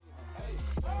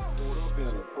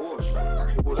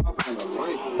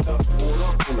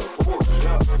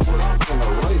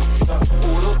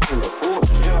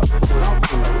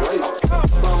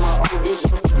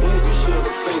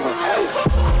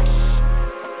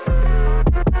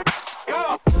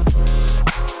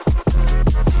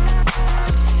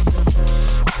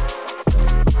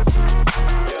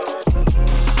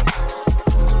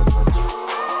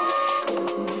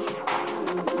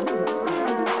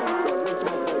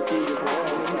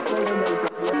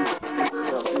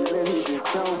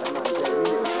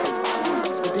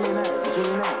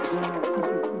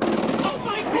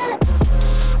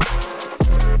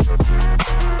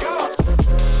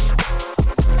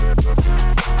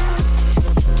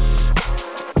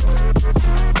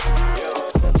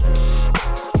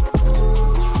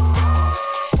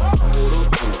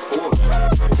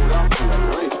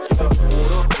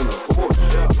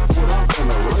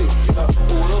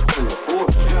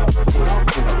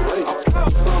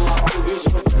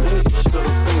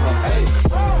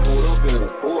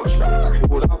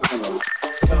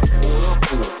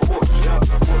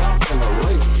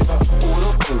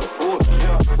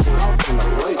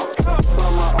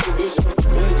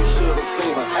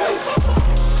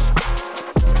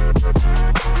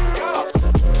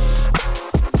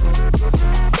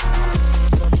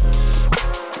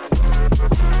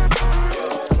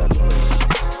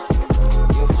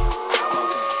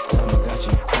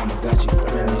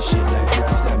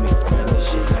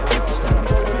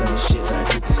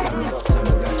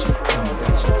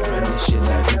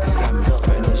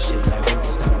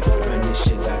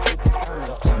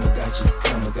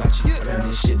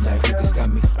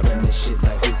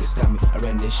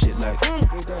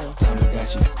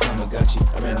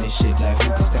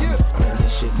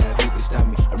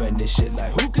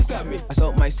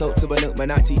sold to a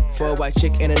Illuminati for a white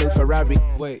chick and a new Ferrari.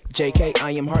 Wait, JK,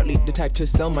 I am hardly the type to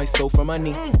sell my soul for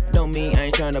money. Don't mean I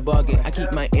ain't trying to bargain. I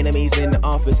keep my enemies in the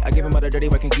office. I give them all the dirty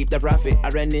work and keep the profit. I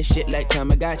run this shit like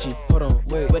Tamagotchi. Hold on,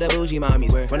 wait, with the bougie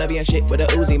mommies. Run up your shit with a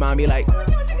Uzi mommy like.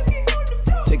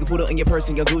 Take a poodle in your purse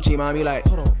and your Gucci mommy like.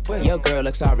 Hold on, wait, your girl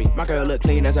look sorry. My girl look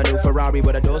clean as a new Ferrari,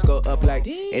 but the doors go up like.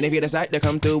 And if you decide to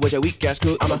come through with your weak ass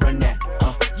crew, I'ma run that.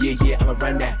 Yeah, I'ma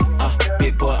run that.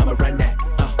 Big boy, I'ma run that.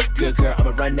 Good girl,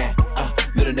 I'ma run that.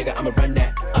 Little nigga, I'ma run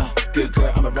that. Good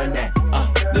girl, I'ma run that.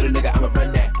 Little nigga, I'ma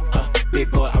run that. Big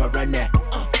boy, I'ma run that.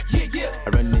 Yeah. I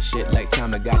run this shit like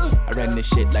Tamagotchi. I run this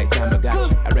shit like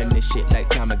Tamagotchi. I run this shit like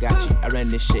Tamagotchi. I run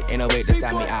this shit, ain't no way to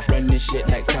stop me. I run this shit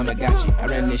like Tamagotchi. I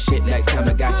run this shit like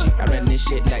Tamagotchi. I run this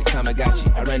shit like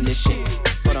Tamagotchi. I run this shit.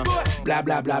 Blah,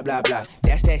 blah, blah, blah, blah.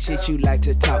 That's that shit you like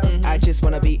to talk. I just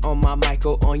wanna be on my mic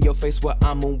or on your face where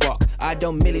I moonwalk. I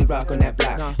don't really rock on that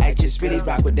block. I just really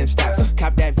rock with them stocks.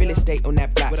 Cop that real estate on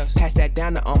that block. Pass that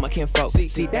down to all my kinfolk.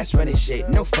 See, that's running shit,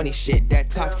 no funny shit. That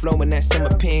top flow in that summer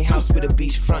penthouse with a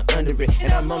beach front under it.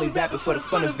 And I'm only rapping for the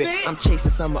fun of it. I'm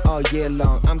chasing summer all year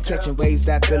long. I'm catching waves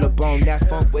that billabong. That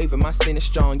funk wave in my sin is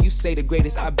strong. You say the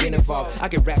greatest, I've been involved. I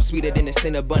can rap sweeter than a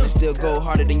Cinnabon and still go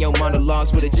harder than your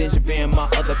monologues with a ginger beer in my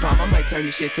other palm. I might turn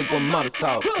this shit to a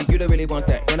Molotov. See, you don't really want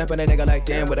that. Run up on a nigga like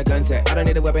damn with a gun's at. I don't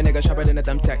need a weapon, nigga sharper than a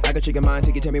thumbtack. I can trigger mine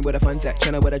till you tell me where the fun's at.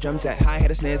 Tryna where the drums at. High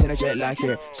head of snares and a jet like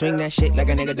here. Swing that shit like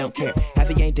a nigga don't care. Half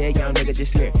of you ain't dead, y'all nigga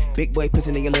just scared. Big boy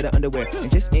pissing in your little underwear.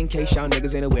 And just in case y'all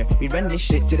niggas ain't aware, we run this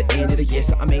shit to the end of the year,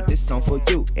 so I made this song for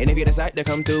you. And if you decide to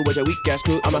come through with your weak ass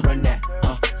crew, I'ma run that.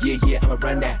 Yeah, I'ma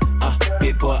run that.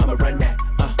 Big boy, I'ma run that.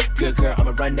 Good girl,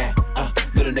 I'ma run that.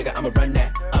 Little nigga, I'ma run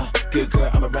that. Good girl,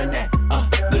 I'ma run that.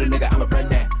 Little nigga, I'ma run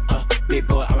that. Big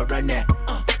boy, I'ma run that.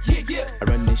 Yeah. I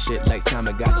run this shit like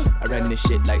Tamagotchi. I run this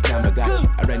shit like Tamagotchi.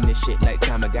 I run this shit like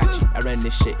Tamagotchi. I run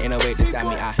this shit, ain't no way to stop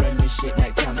me. I run this shit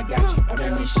like Tamagotchi. I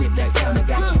run this shit like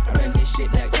Tamagotchi. I run this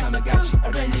shit like Tamagotchi. I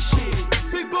run this shit.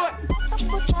 Big boy.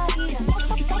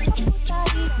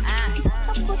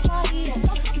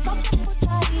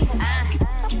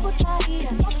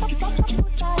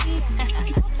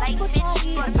 Like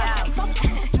bitch, what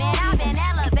about? Man, I've been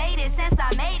elevated since I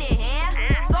made it here.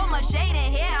 So much shade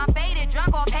in here, I'm faded,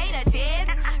 drunk on pay the tears.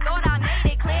 Thought I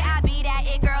made it clear, I be that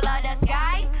it girl of the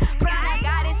sky. Prada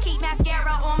goddess, keep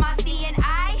mascara on my C and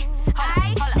I.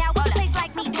 Now what place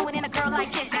like me do it in a girl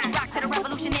like this? Rock to the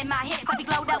revolution in my hips. I be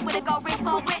glowed up with a gold wrist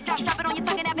on wet. Drop it on your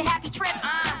tongue and have a happy trip.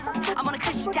 I'm on a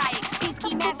cushy diet. Peace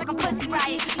key mask like a pussy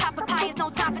riot. Pop papayas, no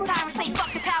time for tyrants. Say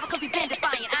fuck the power cause we been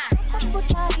defiant.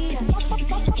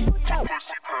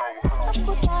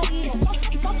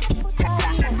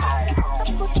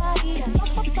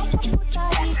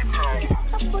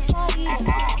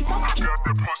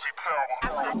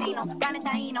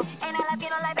 En el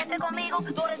latino la vete conmigo.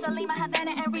 Tú eres de Lima,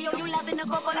 Havana and Rio. You loving the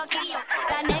coco loquillo.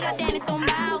 La negra tiene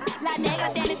tumbao, la negra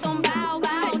tiene tumbao.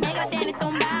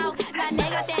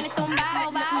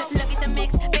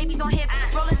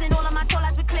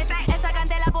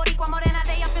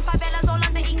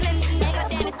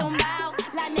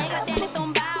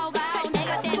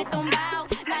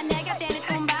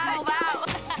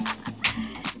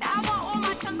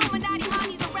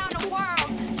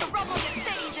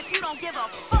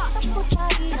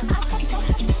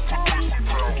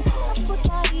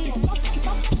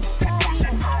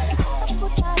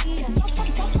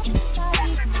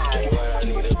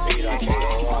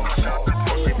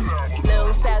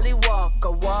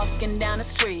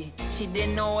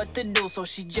 what to do, so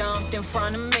she jumped in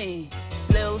front of me.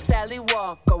 Lil' Sally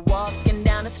Walker walking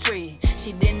down the street.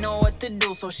 She didn't know what to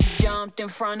do, so she jumped in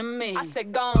front of me. I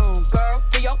said, go on, girl,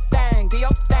 do your thing, do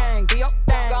your thing, do your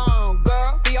thing. Go on,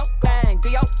 girl, do your thing, do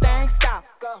your thing. Stop.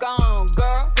 Go on,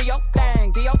 girl, do your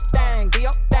thing, do your thing, do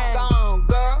your thing. Go on,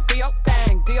 girl, do your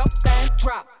thing, do your thing.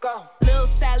 Drop, go. Lil'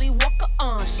 Sally Walker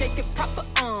shake it proper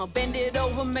bend it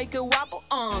over, make it wobble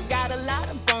got a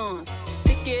lot of buns.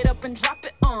 Pick it up and drop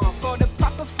it for the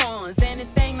proper funds.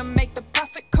 Anything to make the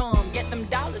profit come, get them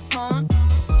dollars,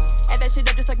 Add that shit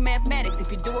up just like mathematics.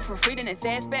 If you do it for free, then it's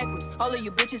ass backwards. All of you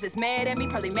bitches is mad at me,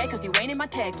 probably mad cause you ain't in my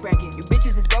tax bracket. You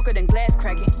bitches is broker than glass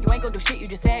cracking. You ain't gon' do shit, you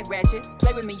just act ratchet.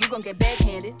 Play with me, you gon' get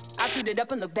backhanded. I chewed it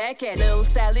up and look back at it. Lil'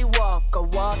 Sally Walker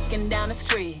walking down the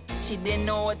street. She didn't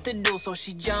know what to do, so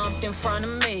she jumped in front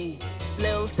of me.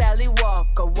 Lil' Sally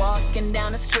Walker walking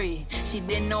down the street. She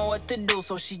didn't know what to do,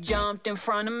 so she jumped in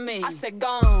front of me. I said,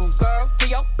 go on, girl, do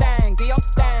your thing, do your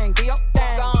thing, do your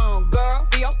thing. Go on, girl,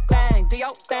 do your thing, do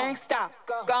your thing. Stop.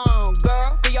 Go on,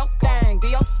 girl, do your thing, do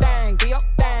your thing, do your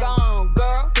thing. Go on,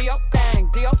 girl, do your thing,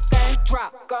 do your thing.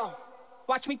 Drop. Go.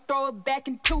 Watch me throw it back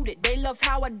and toot it. They love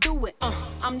how I do it.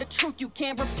 I'm the truth, you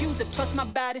can't refuse it. Plus my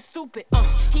body's stupid.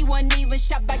 He wasn't even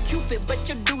shot by Cupid, but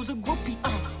your dude's a groupie.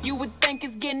 You would think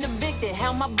it's getting evicted.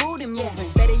 How my booty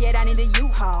moving? Better yet, I need a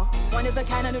U-Haul. One of a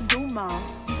kind of them doom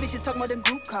malls. These bitches talk more than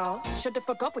group calls. Shut the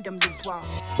fuck up with them loose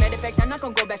walls. Matter of fact, I'm not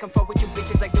gonna go back and forth with you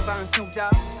bitches like Luv'n and Snoop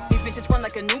Dogg. These bitches run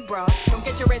like a new bra. Don't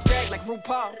get your ass dragged like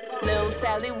RuPaul. Lil'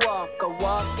 Sally Walker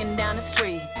walking down the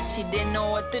street. She didn't know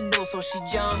what to do, so she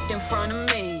jumped in front of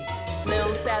me.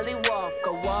 Lil' Sally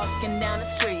Walker walking down the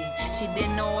street. She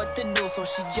didn't know what to do, so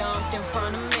she jumped in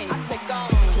front of me. I said, go on,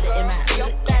 to the MI, do your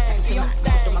thing, do your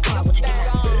thing, do your thing.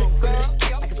 Go on, girl, do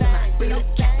your thing, do your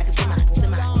thing.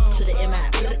 To the MI,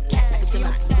 like a semi.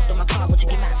 Niggas stole my car, what you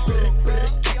get mine?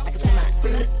 Like a semi,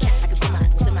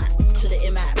 like a semi. To the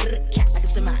MI, like a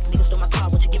semi. Niggas stole my car,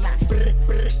 what you get mine?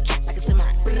 Like a semi,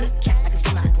 like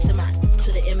a semi. To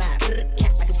the MI,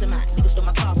 like a semi. Niggas stole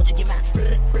my car, what you get mine?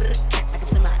 Like a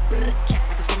semi.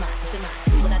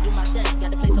 When I do my thing,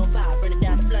 got the place on fire, burn it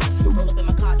down the flame. Roll up in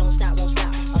my car, don't stop, won't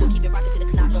stop. I'ma keep it rockin' till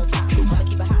the clock don't stop. I'ma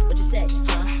keep it hot, what you say,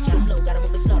 Got a flow, gotta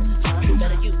move it slow,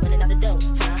 Better you running out the dough,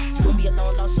 You won't be a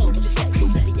long lost soul, what you say?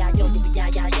 Yippee-yi-yo,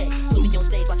 yippee-yi-yi-yay. Put me on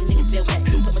stage, watching niggas feel wet.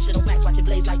 Put my shit on wax, watch it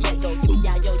blaze like Lego.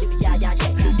 Yippee-yi-yo, yippee-yi-yi-yay.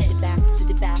 55,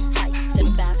 65, height,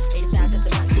 75, 85, that's the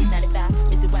mic. 95,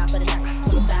 miss it wild for the night.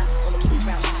 105, I'ma keep it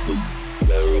crowd.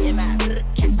 To the MI,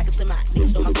 like a semi. Niggas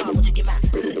stole my car, what you get mine?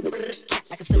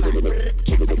 Like a semi, like a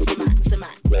semi.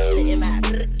 To the MI,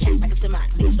 like a semi.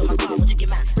 Niggas stole my car, what you get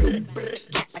mine?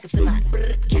 Like a semi, like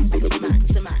a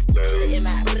semi. To the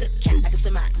MI, like a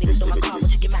semi. Niggas stole my car,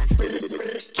 what you get mine?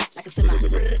 Like a semi, like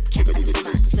a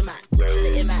semi. To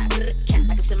the MI,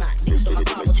 like a semi. Niggas stole my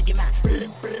car, what you get mine?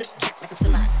 Like a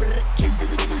semi, like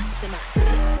a semi.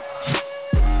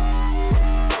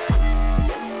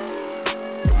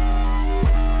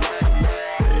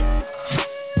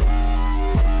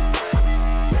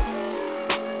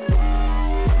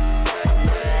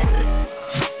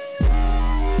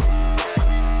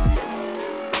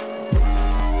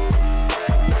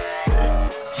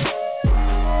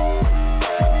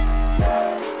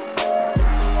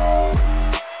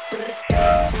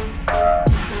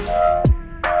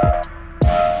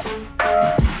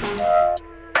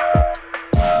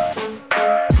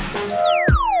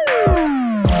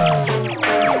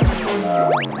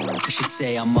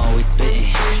 I'm always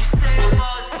spitting.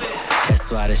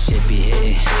 That's why the shit be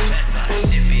hitting.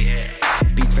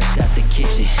 Beats fresh out the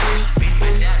kitchen.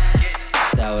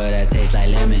 Sour that tastes like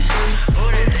lemon.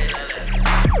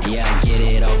 Yeah, I get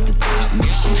it off the top.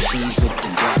 Mixing cheese with the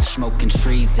drop. Smoking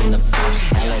trees in the park.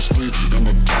 LSD in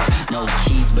the dark. No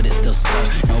keys, but it's still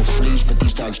stir. No fleas, but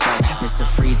these dogs bark. Mr.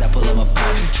 Freeze, I pull them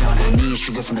apart. John Honey,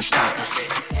 sugar from the start.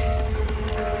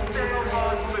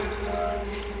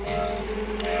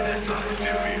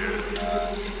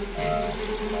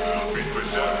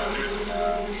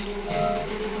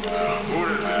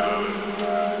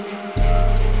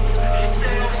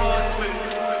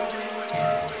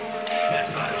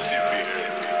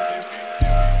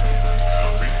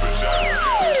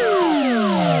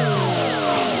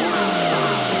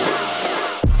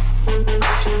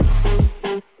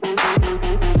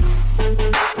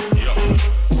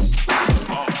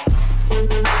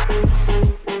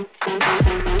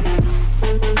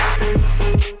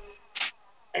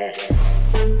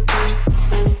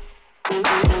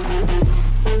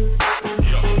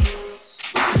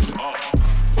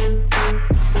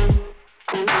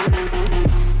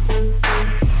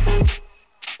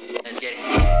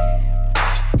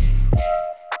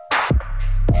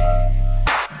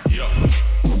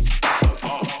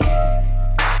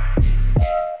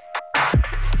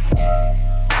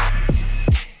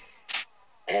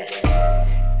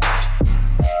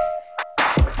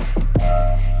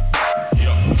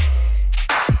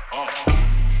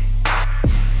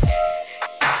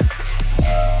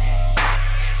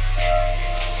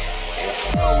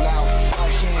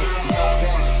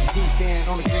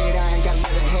 on the grid, I ain't got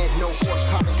leather head, no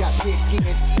horsepower, got big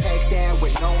skin. Pegs down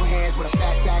with no hands, with a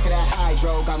fat sack of that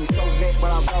hydro. Got me so lit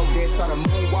when I rode this, started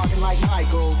moonwalking like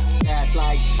Michael. Fast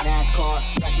like NASCAR,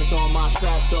 reckless on my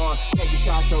trap star. Taking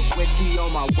shots of whiskey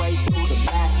on my way to the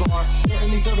last bar.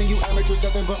 Certainly serving you amateurs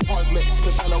nothing but hard licks.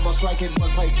 Cause I know I'll strike in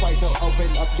one place twice, so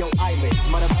open up your eyelids.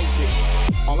 Mother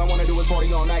basics. All I wanna do is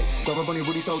party all night. Grab up on your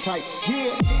booty so tight,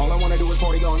 yeah. All I wanna do is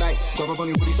party all night. Grab up on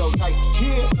your booty so tight,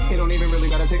 yeah. It don't even really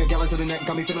matter, take a gallon to the neck.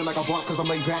 Got me feeling like a boss cause I'm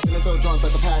laid back and I'm so drunk,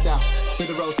 about to pass out. Hit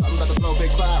the road, something about to blow, big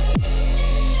cloud.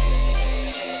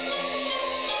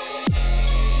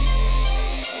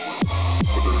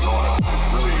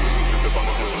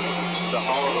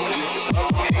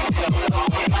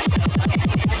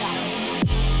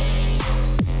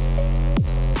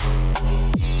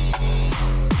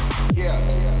 Yeah.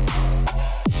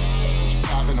 What you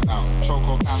talking about?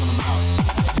 Choco tapping them out.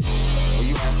 What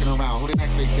you asking around? Who the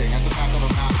next big thing? That's the back of a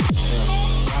mountain. Yeah.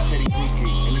 Got Teddy Brewski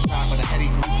in the top of the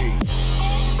Eddie Groovy.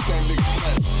 Extended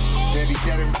clips. They be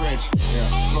dead and rich. Yeah.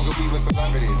 Smoking weed with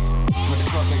celebrities. With the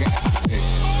club take an ecstasy.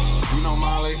 You know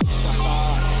Molly?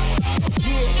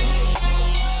 Yeah.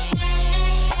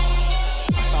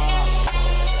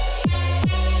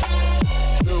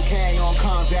 Lil Kang on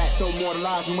combat, so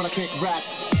mortalized when I kick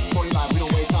raps. 45, we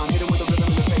don't waste time. Hit him with the rhythm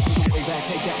in the face, we way back,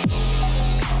 take that.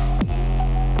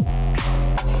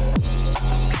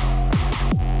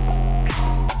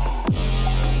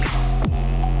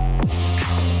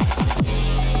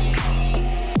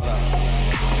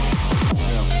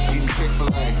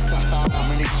 How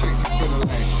many chicks you finna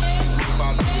lay? It's me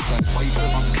about to get that. Why you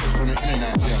flip on some chicks from the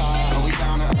internet? Yeah. And we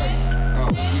down to earth. Oh,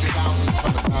 we get down from the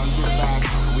front, down to the back.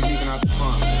 We leaving out the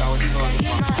front. That's how we leaving out the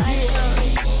front.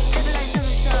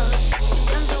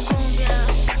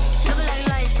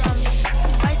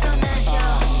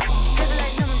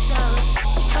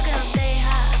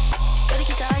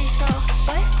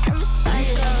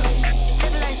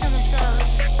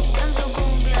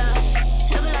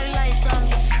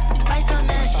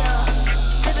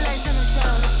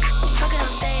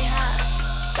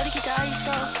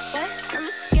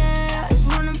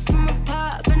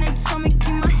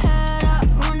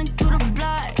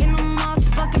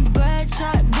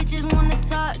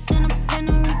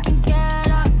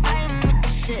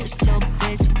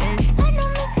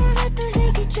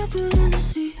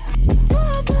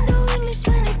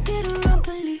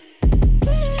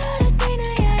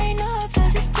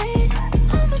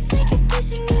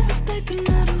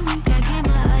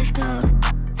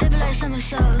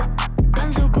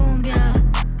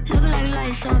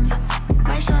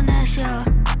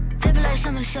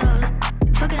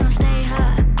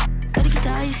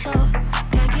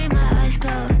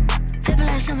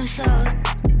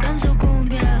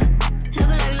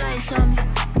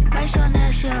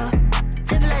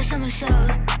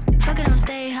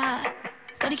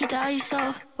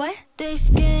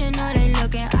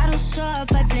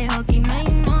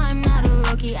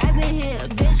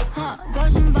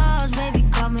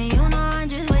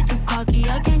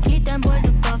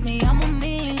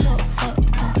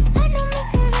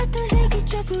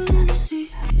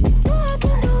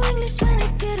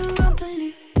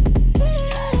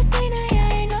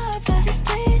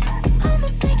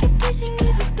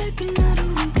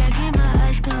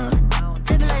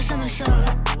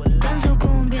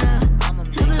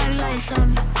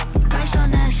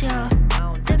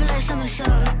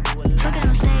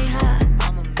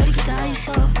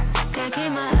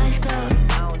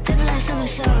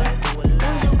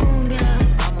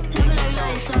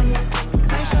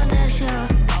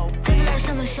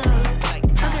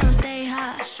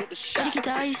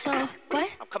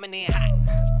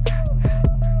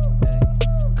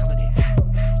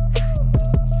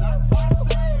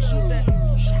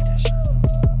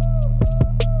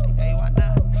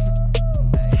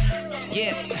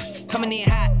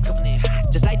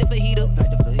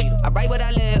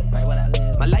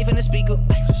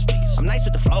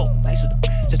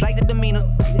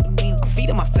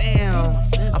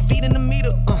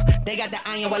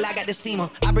 Steamer.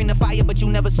 I bring the fire, but you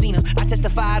never seen her. I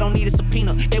testify, I don't need a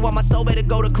subpoena. They want my soul, better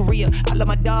go to Korea. I love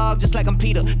my dog just like I'm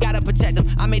Peter. Gotta protect him.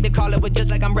 I made the call, but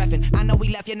just like I'm reffing. I know we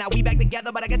left, yeah, now we back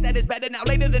together, but I guess that is better now.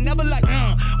 Later than never, like,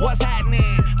 what's happening?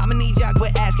 I'ma need y'all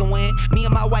quit asking when. Me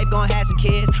and my wife gonna have some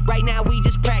kids. Right now, we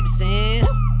just practicing.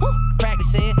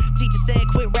 Practicing. Teacher said,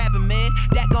 quit rapping, man.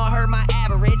 That gon' hurt my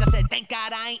average. I said, thank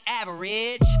God I ain't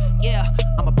average. Yeah,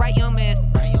 I'm a bright young man.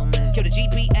 Kill the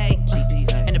GPA.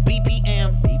 And the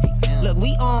BPM. Look,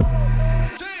 we on.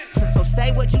 So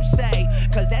say what you say,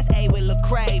 cause that's A with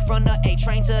Lecrae. From the A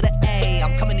train to the A,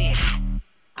 I'm coming in hot.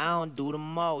 I don't do the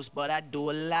most, but I do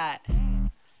a lot.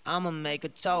 I'ma make a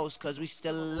toast, cause we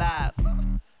still alive.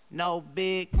 No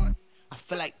big, I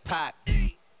feel like Pac.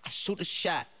 I shoot a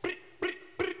shot.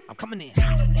 I'm coming in.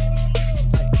 Coming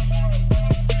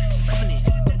in.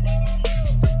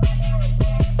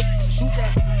 Shoot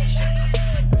that.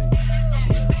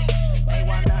 Hey,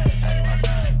 why not?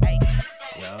 Hey,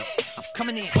 I'm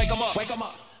coming in. Wake 'em up, wake 'em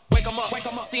up. Wake 'em up, wake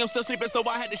 'em up. See him still sleeping, so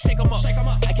I had to shake 'em up.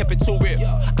 I kept it too real.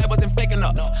 I wasn't faking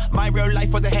up. My real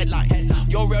life was a headline.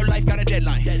 Your real life got a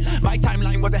deadline. My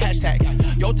timeline was a hashtag.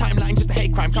 Your timeline just a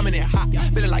hate crime. Coming in hot,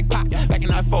 feeling like Pac. Back in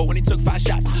 94 when he took 5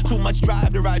 shots. Too much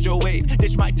drive to ride your wave.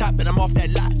 Ditch my top and I'm off that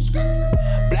lot.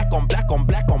 Black on black on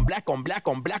black on black on black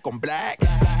on black on black.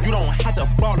 You don't have to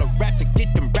ball a rap to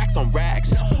get them racks on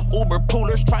racks. Uber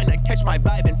poolers trying to catch my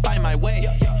vibe and find my way.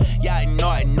 Yeah, I know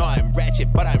I'm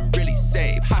ratchet, but I'm really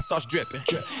safe. Hot sauce dripping.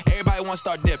 Everybody wanna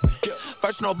start dipping.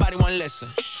 First nobody wanna listen.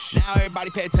 Now everybody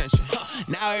pay attention.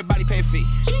 Now everybody pay a fee.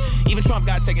 Even Trump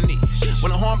gotta take a knee.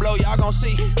 When the horn blow, y'all gon'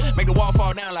 see. Make the wall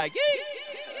fall down like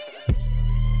yee.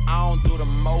 I don't do the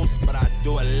most, but I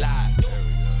do a lot.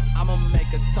 I'ma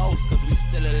make a toast, cause we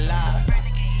still alive.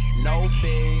 No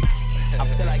big, I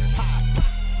feel like Pac.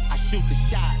 I shoot the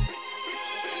shot.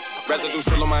 Residue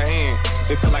still on my hand.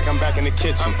 It feel like I'm back in the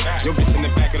kitchen. Your bitch in the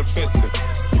back of the fisters.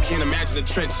 You can't imagine the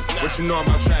trenches. What you know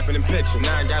about trapping and pitching?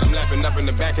 Now I got him lapping up in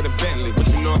the back of the Bentley. What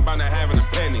you know about not having a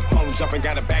penny? Phone jumping,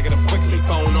 gotta bag it up quickly.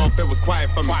 Phone off, it was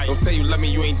quiet for me. Don't say you love me,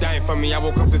 you ain't dying for me. I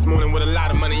woke up this morning with a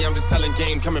lot of money. I'm just selling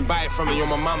game, come and buy it from me. On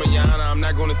my mama, your honor, I'm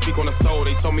not gonna speak on the soul.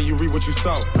 They told me you reap what you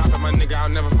sow. Prophet, my nigga, I'll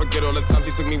never forget all the times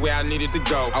he took me where I needed to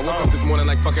go. I woke up this morning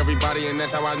like fuck everybody, and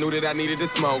that's how I knew that I needed to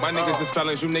smoke. My niggas is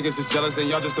felons, you niggas is jealous, and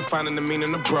y'all just defining the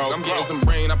meaning of bro. I'm getting some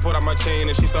brain, I put out my chain,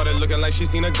 and she started looking like she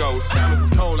seen a ghost. Diamonds is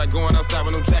cold, like going outside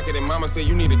with no jacket, and mama said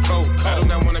you need a coat. I do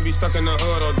not wanna be stuck in the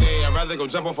hood all day, I'd rather go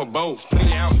jump off a boat. Play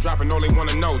it out, dropping all they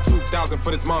wanna know. 2,000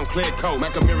 for this Montclair coat.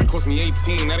 Macamiri cost me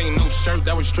 18, that ain't no shirt,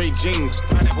 that was straight jeans.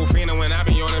 Pineapple Fino when I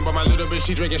be on it, but my little bitch,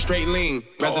 she drinking straight lean.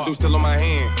 Residue still on my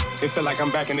hand, it feel like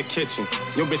I'm back in the kitchen.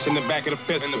 Your bitch in the back of the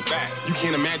fist. You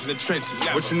can't imagine the trenches.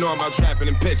 What you know about trapping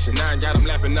and pitching? Now I got him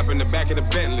lapping up in the back of the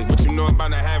Bentley. What you know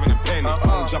about not having a penny?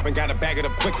 Jumping, gotta bag it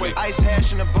up quickly. Ice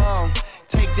hash in the bone.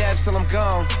 Take dabs till I'm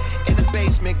gone. In the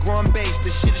basement, growing bass.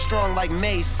 This shit is strong like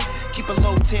mace. Keep a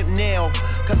low temp nail,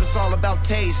 cause it's all about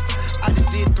taste. I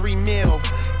just did 3 mil,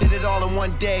 did it all in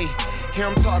one day. Hear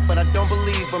them talk, but I don't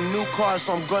believe them. New cars,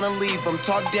 so I'm gonna leave them.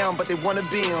 Talk down, but they wanna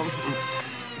be them.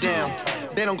 Damn.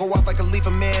 They don't go off like a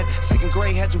leafer man. 2nd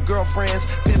grade, had 2 girlfriends.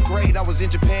 5th grade, I was in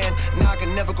Japan. Now I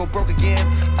can never go broke again.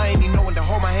 I ain't even know when to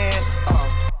hold my hand.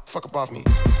 Fuck up off me.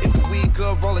 If the weed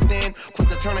good, roll it thin. Quick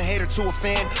to turn a hater to a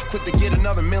fan. Quick to get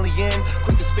another million.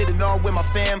 Quick to spit it all with my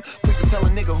fam. Quick to tell a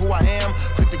nigga who I am.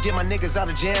 Quick to get my niggas out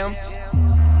of jam.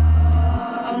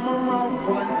 I'm a wrong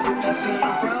one. Pass it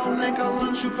around like a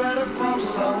lunch, you better grow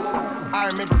some. I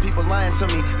remember people lying to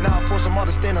me. Now I force them all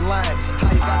to stand in line.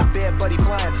 How you got a bad buddy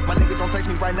flying? My nigga don't text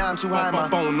me right now, I'm too high. My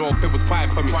phone off, it was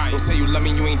quiet for me. Don't say you love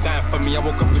me, you ain't dying for me. I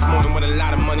woke up this morning with a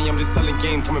lot of money. I'm just selling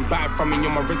game, come and buy it from me.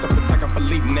 On my wrist, I protect for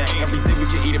Philippe now. Every day we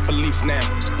can eat it for leaps now.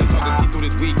 It's hard to see through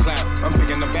this weed cloud. I'm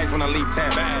picking the bags when I leave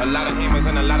town. A lot of hammers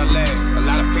and a lot of lead. A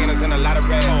lot of fanners and a lot of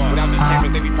red. Without these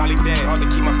cameras, they be probably dead. Hard to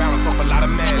keep my balance off a lot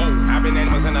of meds. I've been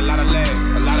animals and a lot of lead.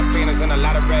 A lot of fanners and a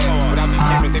lot of red. Without these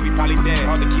cameras, they be probably dead.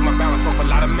 Hard to keep my balance off a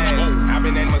lot of meds. I've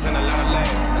been animals and a lot of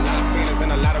lead. A lot of fanners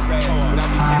and a lot of red. Without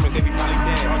these cameras, they be probably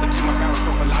dead. Hard to keep my balance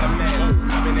off a lot of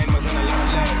meds. I've been animals and a lot of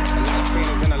lead. A lot of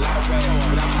fanners and a lot of red.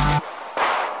 Without these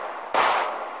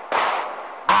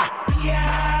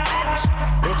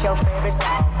It's your favorite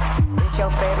song. It's your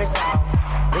favorite song.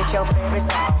 It's your favorite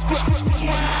song.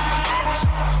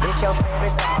 It's your favorite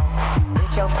song.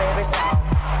 It's your favorite song.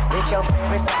 It's your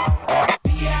favorite song.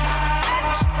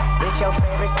 It's your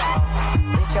favorite song.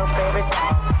 It's your favorite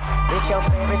song. It's your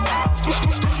favorite song.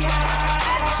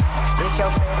 It's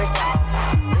your favorite song.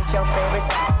 It's your favorite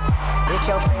song. It's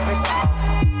your favorite song.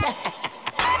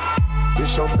 It's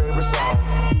your favorite song.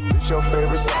 It's your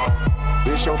favorite song.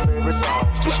 It's your favorite song.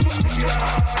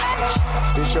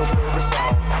 It's your favorite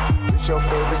song. It's your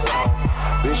favorite song.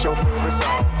 It's your favorite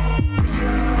song.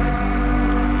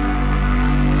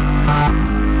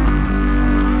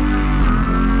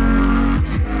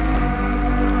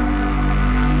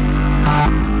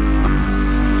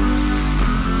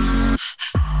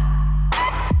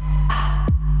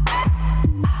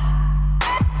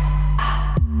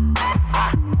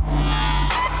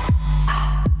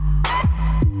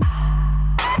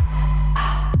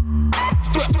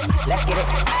 Let's get it.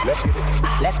 Let's get it.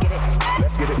 Let's get it.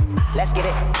 Let's get it. Let's get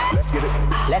it. Let's get it.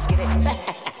 Let's get it.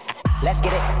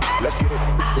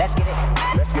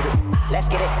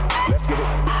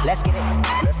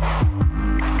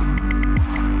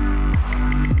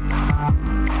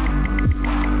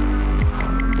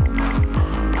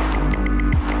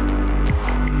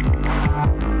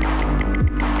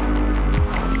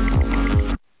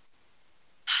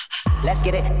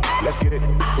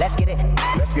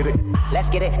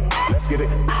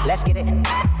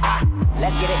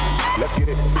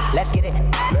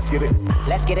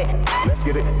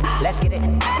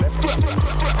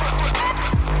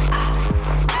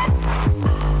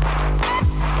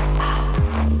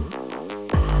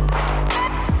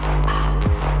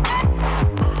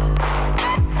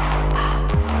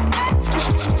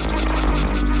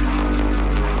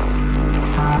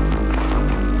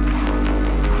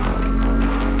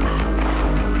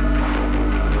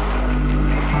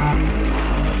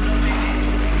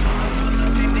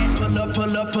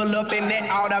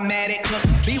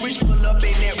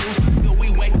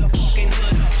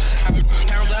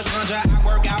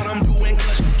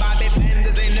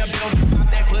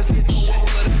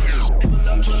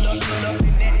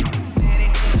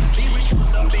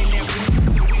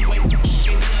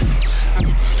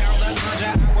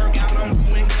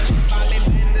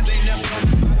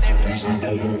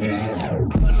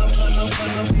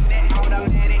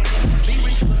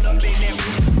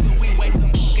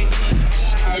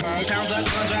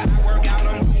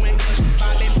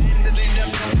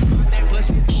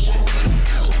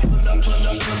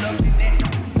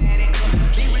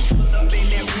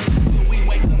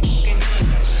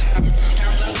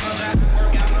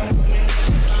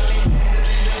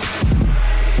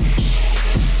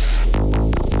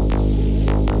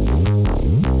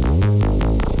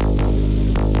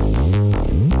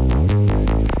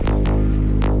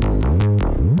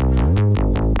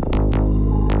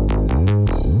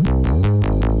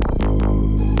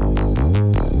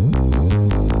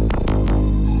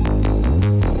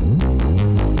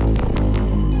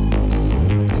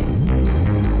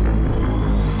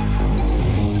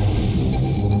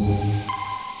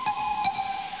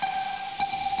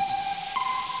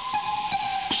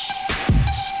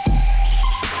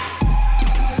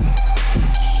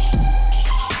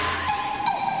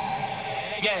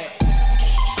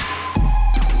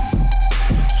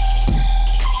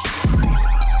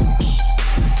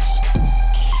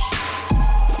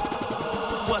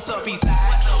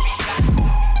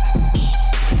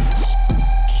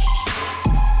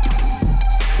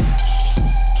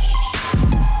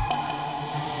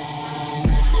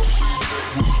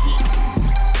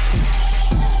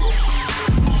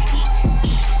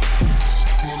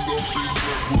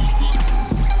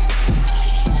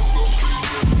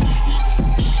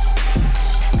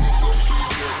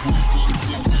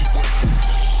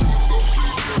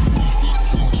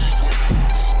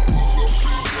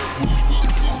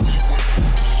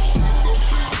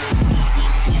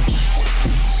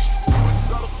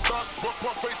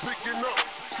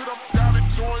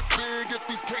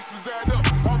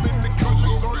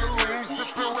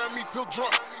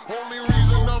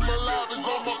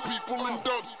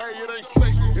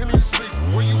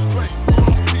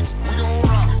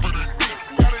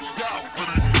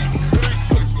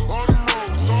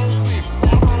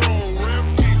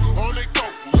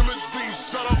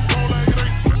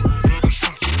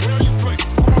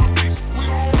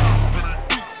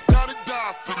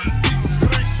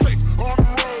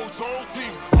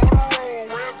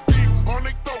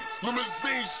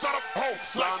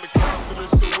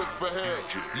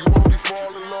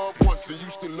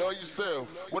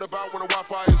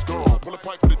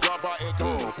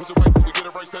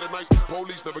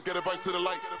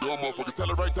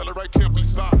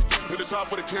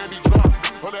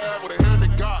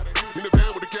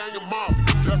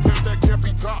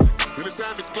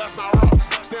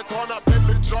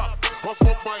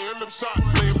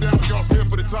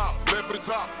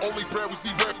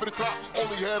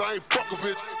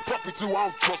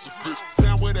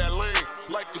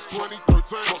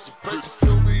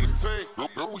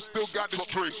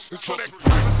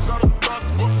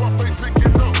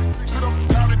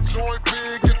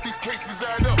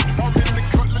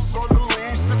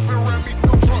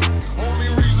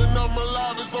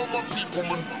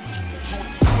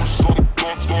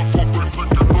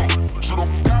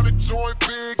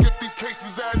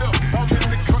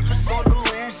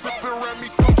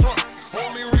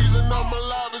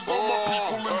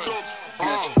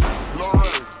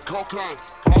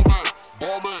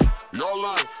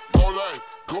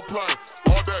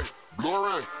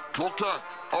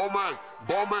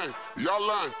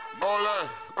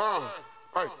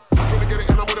 get it,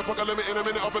 and I'm with a fucking limit in a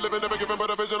minute. Up and living, never giving but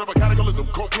a vision of a cataclysm.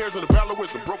 Coke cans and a barrel of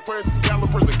wisdom. Broke friends,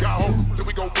 calibers, and got home. Then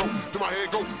we go broke. To my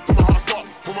head go, to my heart start.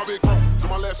 For my big growth, to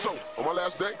my last show, on my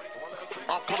last day.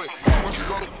 I'm coming.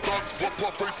 Suicidal thoughts,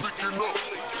 buff ain't picking up.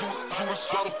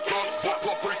 Suicidal thoughts,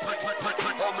 buff ain't pick.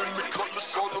 I'm in the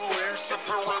cutlass on the lane,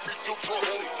 sipping Remy till 12.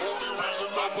 Only reason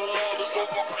I'm alive is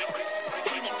over.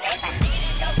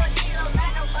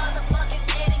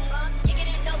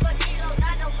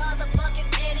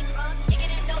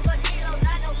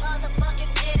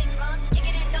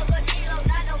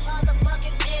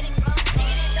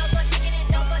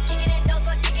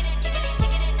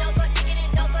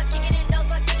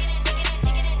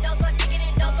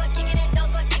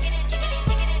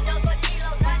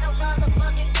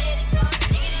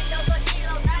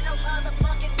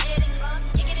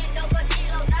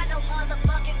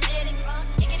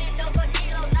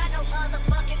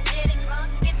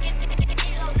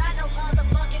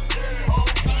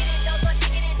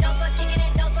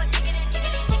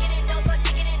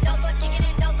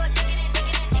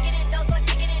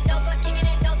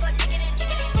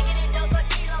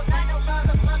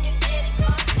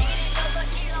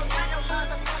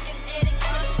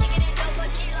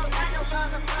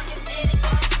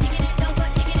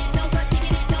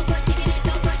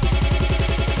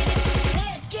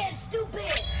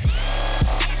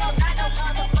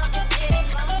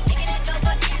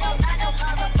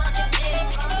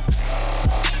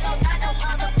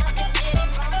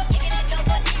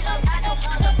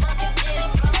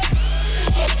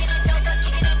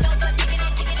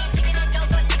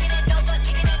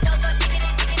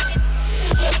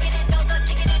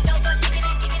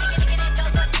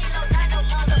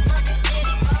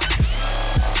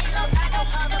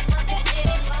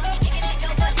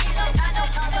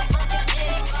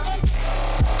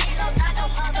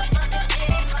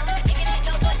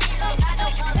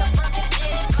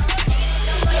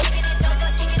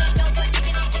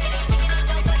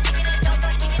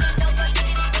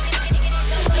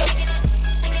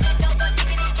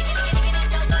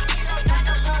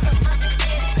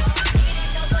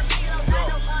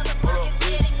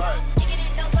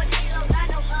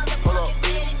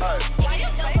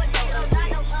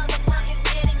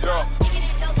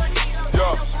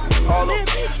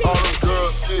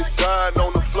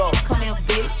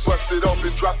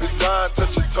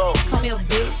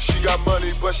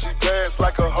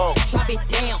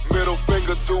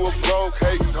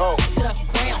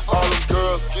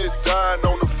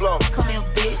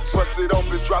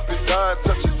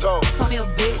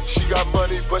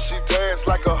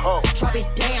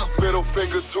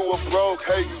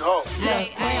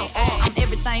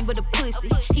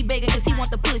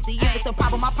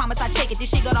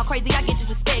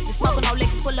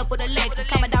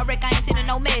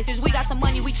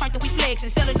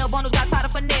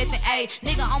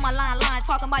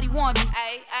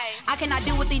 I cannot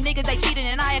deal with these niggas, they cheating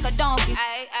and I act a donkey.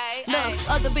 Look,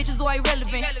 other bitches are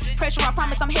irrelevant. Pressure, I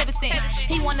promise I'm heavy sent.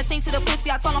 He wanna sing to the pussy,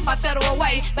 I told him if I settle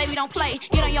away. Baby, don't play,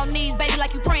 get on your knees, baby,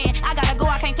 like you praying. I gotta go,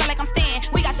 I can't play like I'm staying.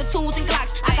 We got the tools and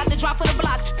Glocks, I got the drop for the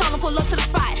blocks. Told him pull up to the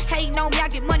spot. Hating on me, I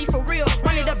get money for real.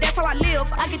 Run it up, that's how I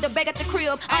live. I get the bag at the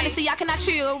crib. Honestly, I cannot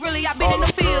chill. Really, I been in the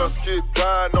field. Girls get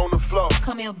dying on the floor.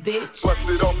 Come here, bitch. Bust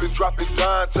it up and drop it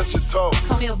down, touch your toe.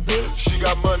 Come here, bitch. She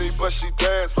got money, but she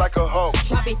dance like a hoe.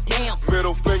 Drop it down.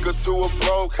 Middle finger to a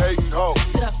broke hating hoe.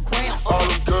 To the ground. All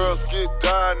them girls get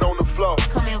dying on the floor.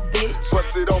 Come here, bitch.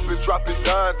 Bust it up and drop it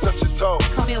down, touch your toe.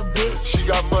 Come here, bitch. She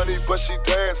got money, but she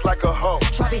dance like a hoe.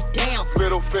 Drop it down.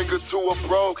 Middle finger to a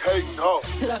broke hating hoe.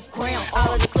 To the ground.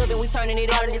 All in the club and we turning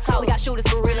it out in this hoe. We got shooters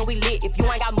for real and we lit. If you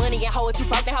ain't got money and hoe, if you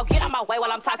broke then hoe, get out my way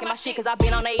while I'm talking my shit. Cause I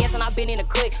been on their ass and I been in the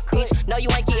cut. Bitch, no you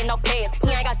ain't getting no pass.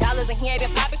 He ain't got dollars and he ain't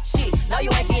been popping shit. No you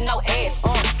ain't getting no ass.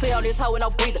 Slid on this hoe with no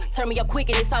breather. Turn me up quick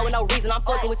in this hoe with no reason. I'm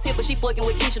fucking with Tip, but she fucking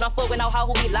with Keisha. I'm fucking no hoe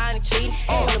who be lying and cheating.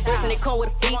 On the person that come with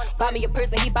a fee. Buy me a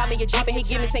person, he buy me a Jeep and he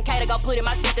give me 10K to go put in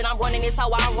my teeth. And I'm running this hoe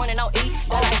while I'm running on E.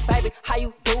 They're like, baby, how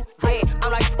you do that?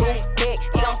 I'm like, school back.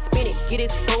 He gon' spin it, get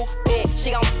his boo back.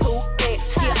 She gon' too bad.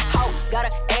 She a hoe, got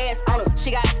her ass on her.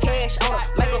 She got cash on her.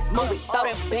 Make a movie, throw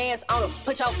them bands on her.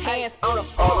 Put your hands on her.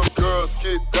 All them girls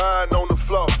get dying on the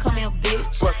floor. Come here,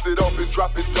 bitch. Bust it up and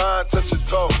drop it down, touch your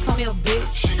toe. Come here,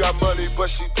 bitch. She got money, but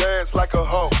she dance like a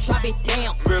hoe. Drop it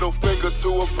down. Middle finger to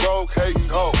a broke hating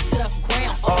hoe. To the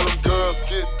ground. All them girls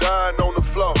get dying on the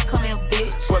floor. Come here,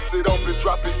 bitch. Bust it up and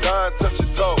drop it down, touch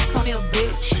your toe. Come here,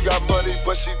 bitch. She got money,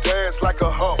 but she dance like a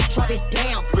hoe. Drop it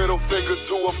down. Middle finger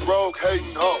to a broke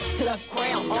hating hoe. To the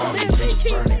ground. Got me just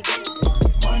burning.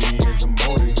 Money is a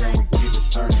motive and we keep it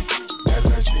turning. That's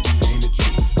that shit, ain't it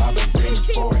true? I've been waiting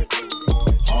for it.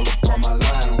 All up on my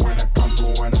line when I come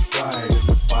through and I slide.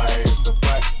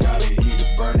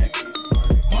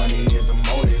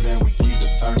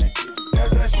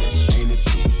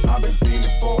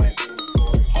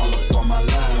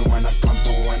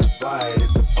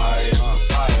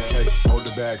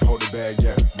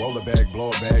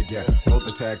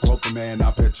 a man,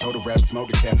 I petrol the rap, smoke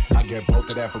the cat. I get both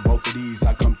of that for both of these.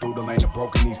 I come through the lane of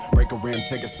broken knees. Break a rim,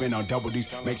 take a spin on double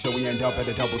D's. Make sure we end up at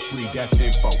a double tree, that's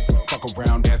info. Fuck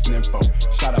around, that's nympho.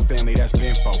 Shout out family, that's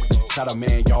binfo. Shout out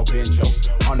man, y'all been jokes.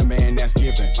 On the man that's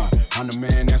giving, on the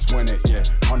man that's winning, yeah.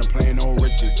 On the plane, no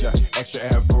riches, yeah. Extra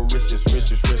avaricious,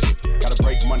 riches. Gotta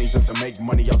break money just to make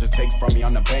money, y'all just take from me.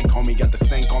 On the bank, homie, got the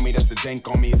stank on me, that's a dank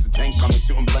on me. It's a tank coming,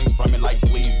 shooting blanks from it like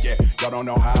please, yeah. Y'all don't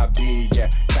know how I be, yeah.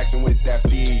 Taxing with that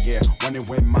fee, yeah. Running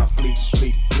with my fleet.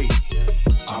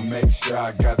 I make sure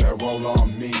I got that roll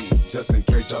on me, just in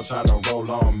case y'all try to roll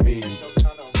on me.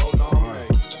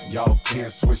 Y'all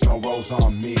can't switch no rolls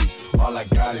on me. All I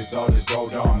got is all this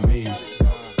gold on me.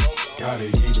 Gotta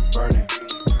heat it burning.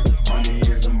 Money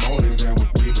is a motive and we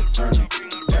keep it turning.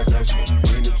 That's that shit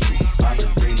in the tree. I've been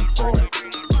feeling for it.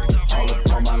 All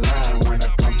up on my line when I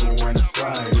come through in the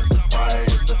slide. It's a fire,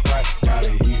 gotta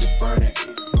heat it burning.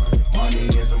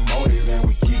 Money is a motive and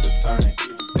we keep it turning.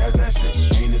 That's that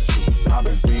shit in the tree. I've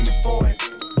been feeling for it.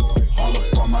 All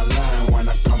up on my line when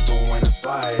I come through in the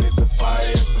slide. It's a fire.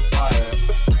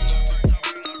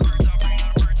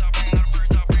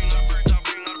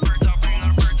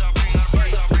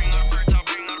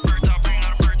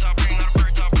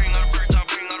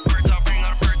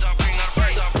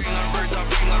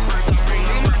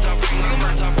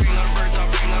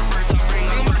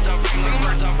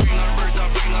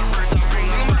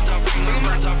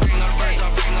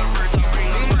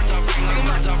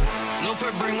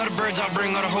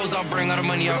 I'll bring all the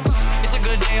money out. It's a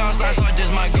good day outside, so I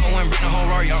just might go and bring the whole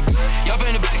Rari out. Y'all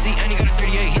been in the backseat and you got a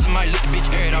 38, he just might let the bitch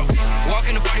air it out. Walk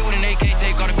in the party with an AK,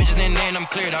 take all the bitches in there and I'm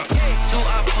cleared out. 2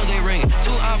 iPhones, they ringing,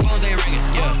 2 iPhones, they ringing,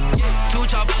 yeah. 2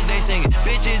 choppers, they singing,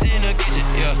 bitches in the kitchen,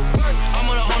 yeah. I'm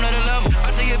on a whole nother level,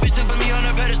 I take your bitch to put me on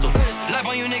a pedestal. Life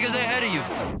on you niggas ahead of you,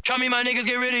 try me my niggas,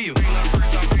 get rid of you.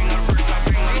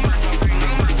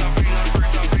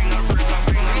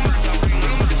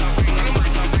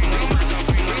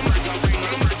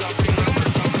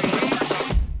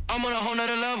 I'm on a whole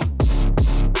nother level.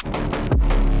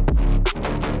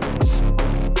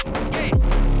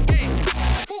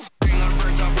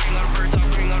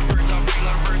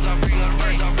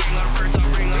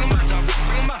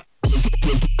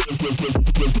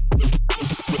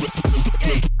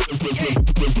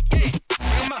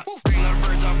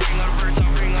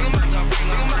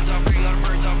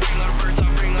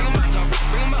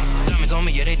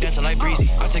 Like breezy,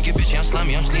 I take your bitch, yeah, I'm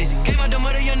slimy, I'm sleazy. Came out the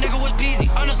mother, young nigga was peasy.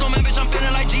 On the snowman, bitch, I'm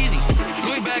feeling like Jeezy.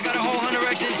 Louis bag, got a whole 100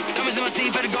 racks in it. Diamonds in my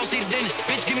team, better go see the dentist.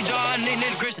 Bitch, give me jaw, I need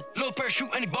Nitty Christian. Little pair, shoot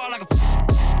any ball like a.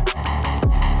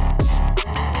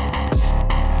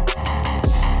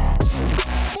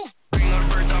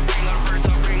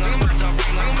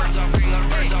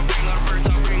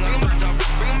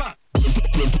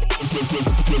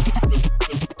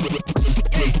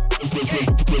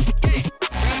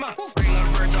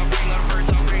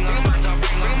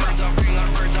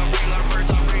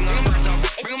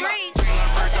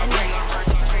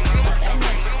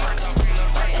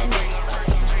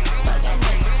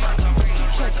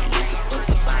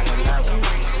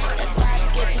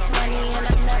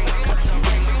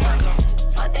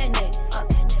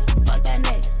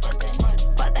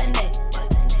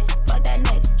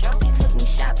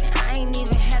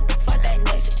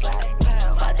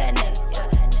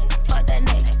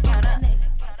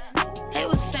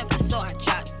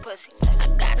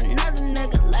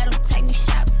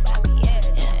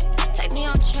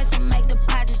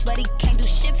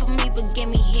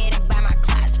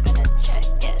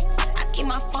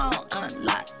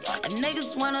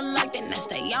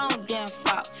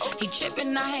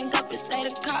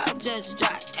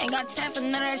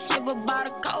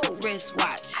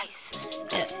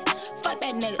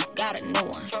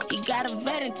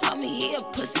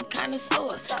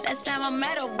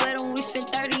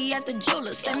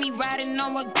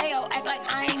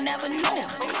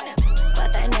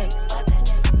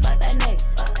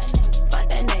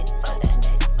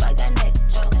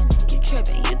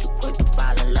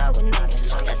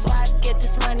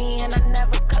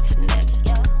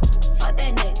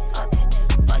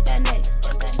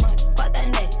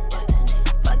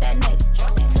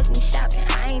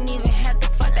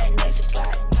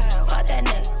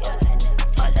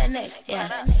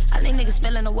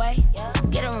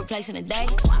 In a day,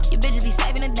 your bitches be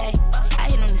saving a day. I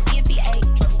hit him to see if he ate.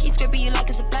 He scripting you like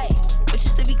it's a play, but you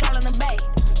still be calling him bae.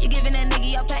 You giving that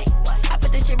nigga your pay. I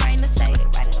put that shit right in the safe.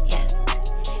 Yeah,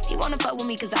 he wanna fuck with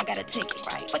me cause I got a ticket,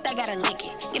 but I gotta lick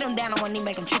it. Get him down on one knee,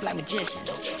 make him trick like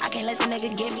magicians. I can't let the nigga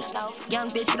get me. Young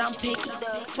bitch, but I'm picky.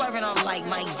 Swerving on like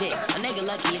Mike Dick. A nigga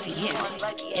lucky if he hit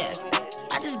me. Yeah,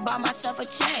 I just bought myself a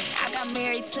chain. I got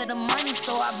married to the money,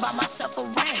 so I bought myself a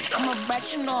ring. I'm a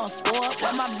brat, you know I'm spoiled.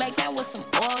 Wear my back down with some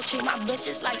oil. Treat my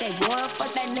bitches like they royal.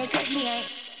 Fuck that nigga, he ain't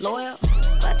loyal.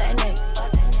 Fuck that nigga.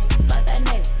 Fuck that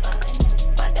nigga.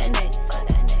 Fuck that nigga. Fuck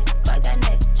that nigga. Fuck that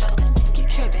nigga. You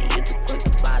tripping, you too quick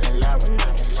to fall in love with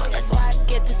niggas. That's why I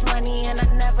get this money and I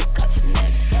never cut for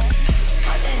niggas.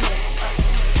 Fuck that nigga.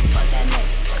 Fuck that nigga.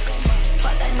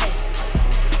 Fuck that nigga.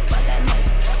 Fuck that nigga.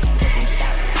 Took him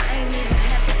shopping, I ain't even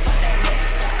have to fuck that nigga.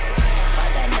 Fuck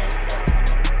that nigga.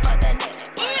 Fuck that nigga.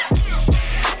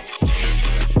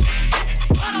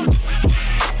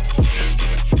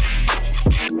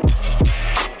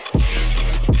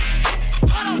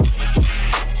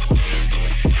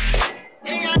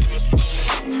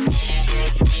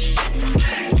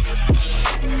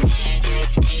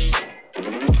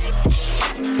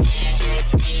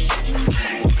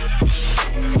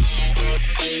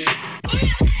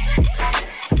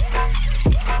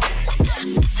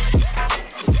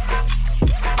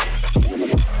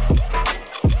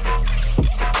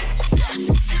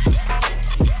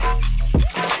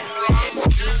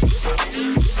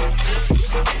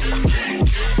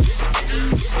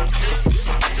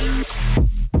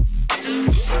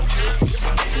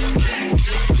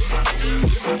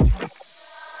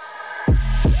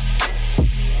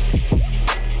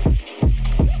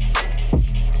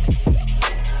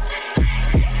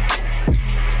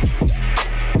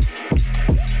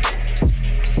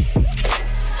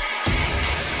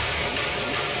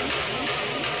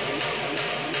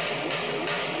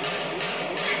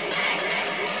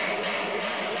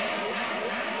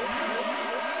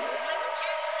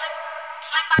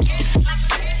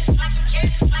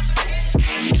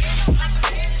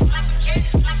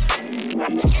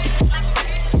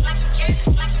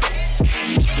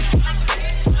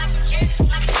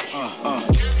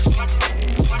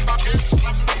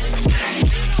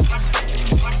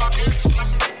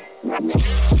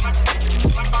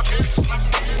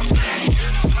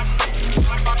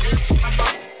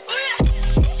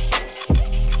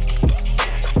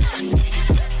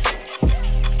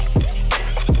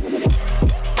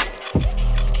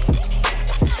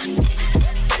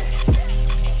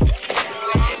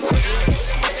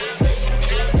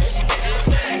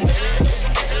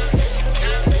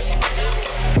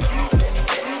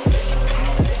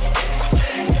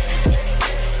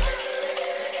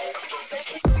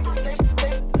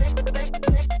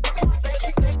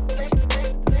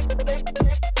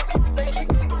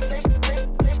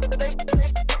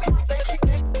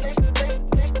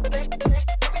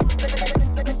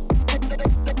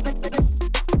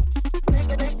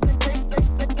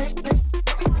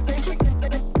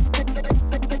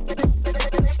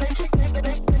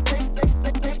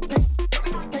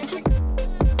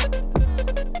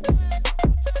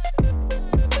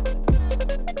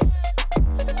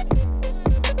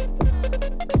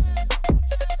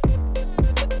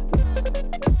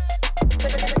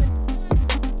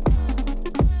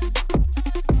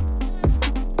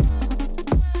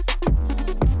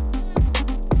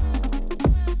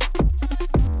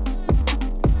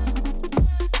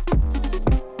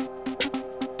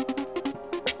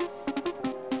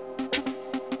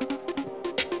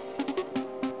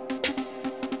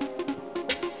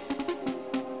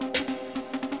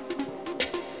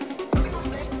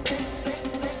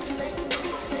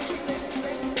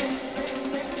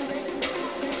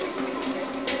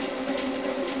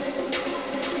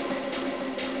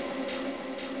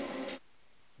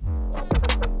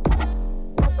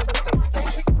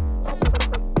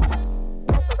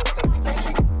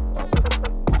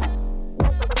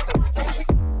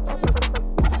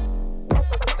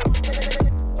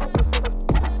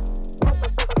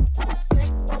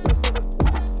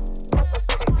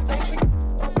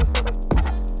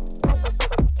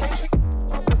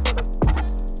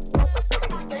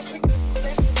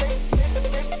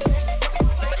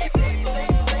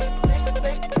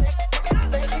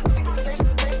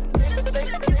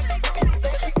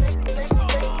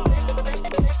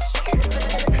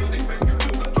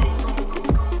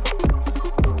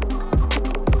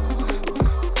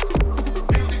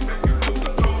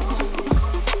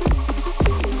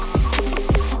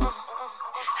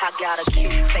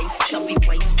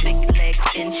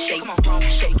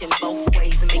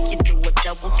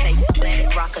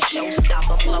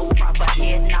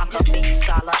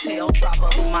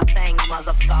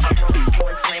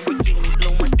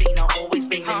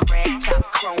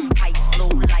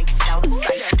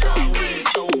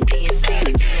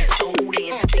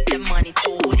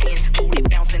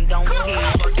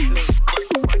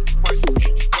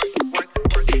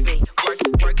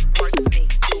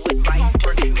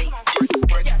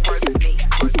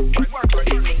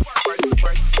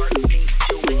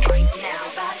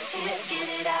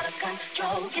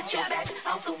 your backs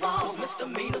off the walls.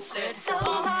 Misdemeanor said so.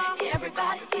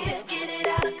 Everybody here, get it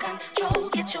out of control.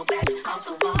 Get your backs off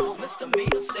the walls.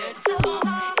 Misdemeanor said so.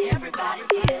 Everybody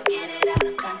here, get it out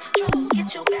of control.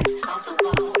 Get your backs off the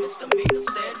walls. Misdemeanor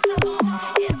said so.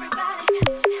 Everybody,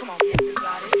 come on,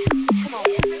 everybody, come on,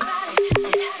 everybody,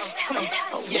 come on.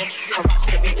 Oh yeah, I rock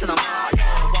to the beat till I'm hard.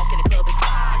 Walk in the club is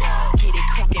fire. Get it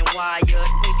crunk and wired.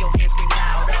 Wave your hands, scream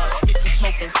louder. If you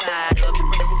smoking, tied up,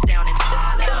 bring the roof down and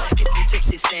holler. If you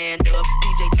tipsy, stand up.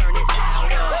 DJ, turn it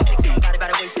louder. Take somebody by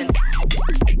the waist and now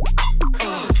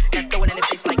throw it in the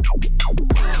face like.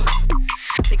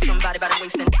 Take somebody by the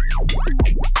waist and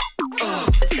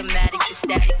systematic,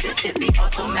 ecstatic, this shit be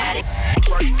automatic.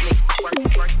 Work me, work me,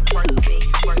 work me, work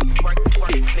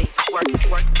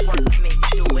me,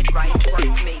 do it right. Work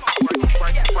me, work me,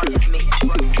 work me,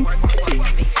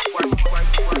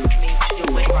 do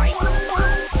it right.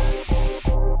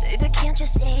 Baby, can't you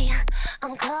see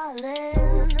I'm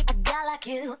calling? A guy like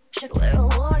you should wear a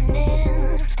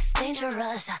warning. It's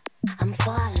dangerous, I'm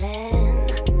falling.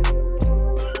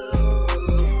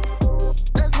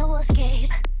 There's no escape,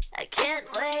 I can't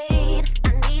wait.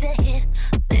 I need a hit,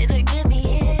 baby, give me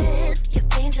it. You're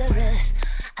dangerous,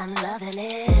 I'm loving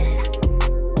it.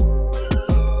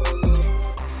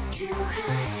 Too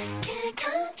high, can't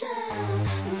come down.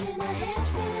 Until my head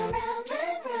spin around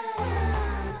and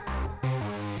round.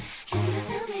 Do you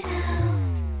feel me now?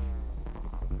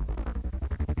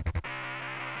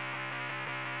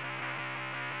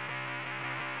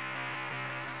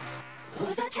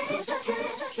 With a taste of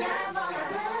just love all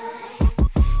night.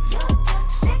 You're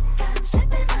toxic, I'm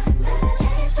slipping under the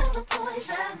taste of the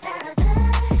poison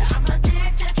paradise. I'm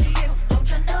addicted to you, don't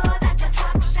you know that you're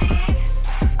toxic?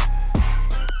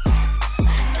 And I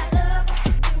love what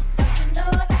you do, don't you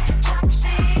know that you're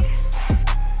toxic?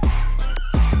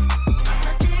 I'm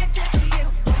addicted to you,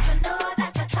 don't you know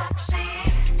that you're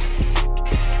toxic?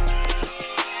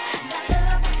 And I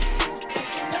love what you do,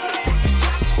 don't you know that you're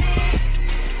toxic?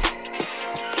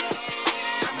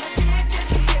 I'm addicted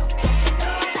to you, don't you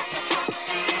know that you're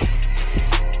toxic?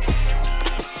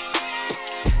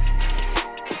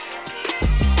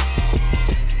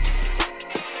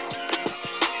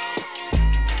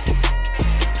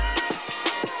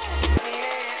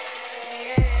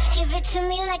 Give it to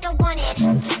me like I want it.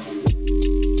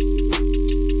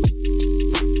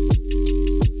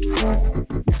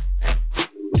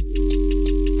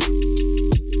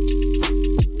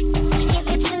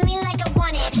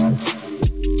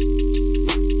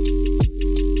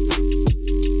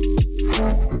 it to me like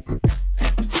I want it. Make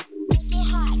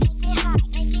it hot, make it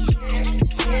hot, make it hot, make it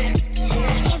hot. Give it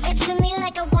to me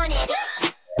like I want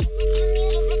it.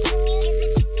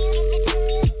 Give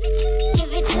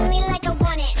it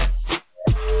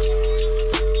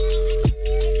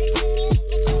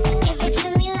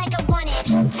to me,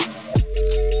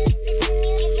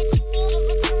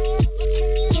 give it to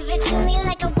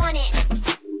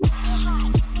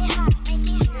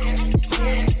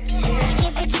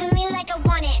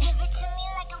me,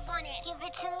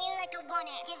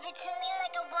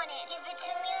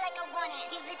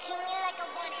 give it to me, give it to me, give it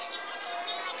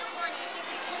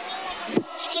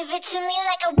to me like I want it. Give it to me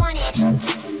like I want it. Give it to me like I want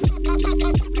it. Give it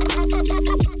to me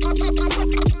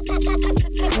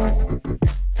like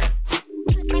I want it. Give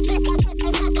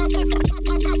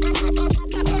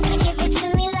it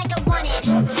to me like I want it. Give it to me like I want it. Give it to me like I want it.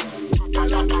 Give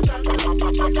it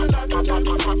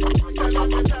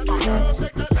to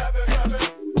me like I want it. Give it to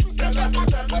me like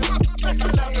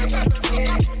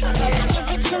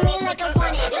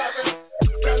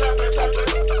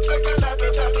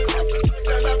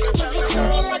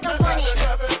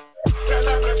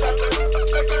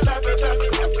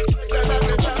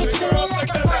I want it.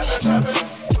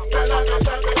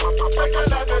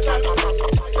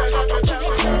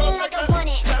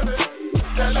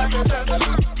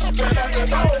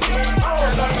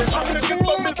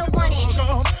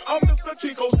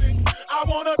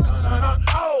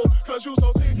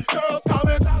 it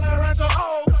to me like I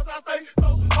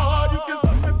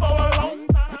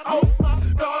want it. Give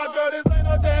it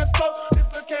to me like I want it.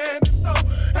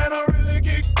 Give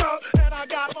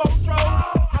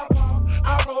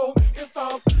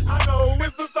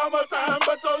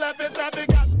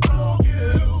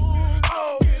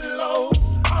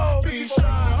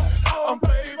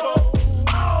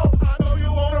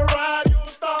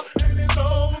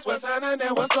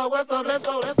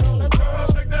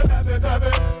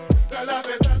to me like I want it.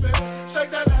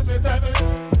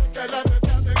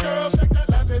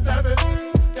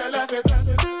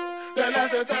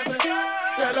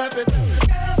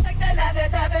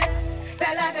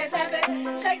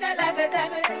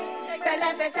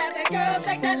 Laffy Taffy, girl,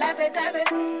 shake that Laffy Taffy.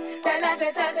 That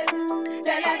Laffy Taffy,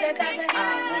 that Laffy Taffy,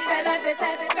 that Laffy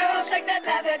Taffy, girl, shake that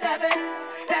Laffy Taffy.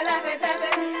 That Laffy Taffy,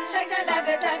 shake that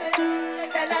Laffy Taffy.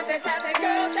 That Laffy Taffy,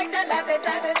 girl, shake that Laffy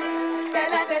Taffy.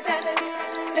 That Laffy Taffy,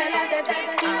 that Laffy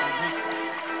Taffy.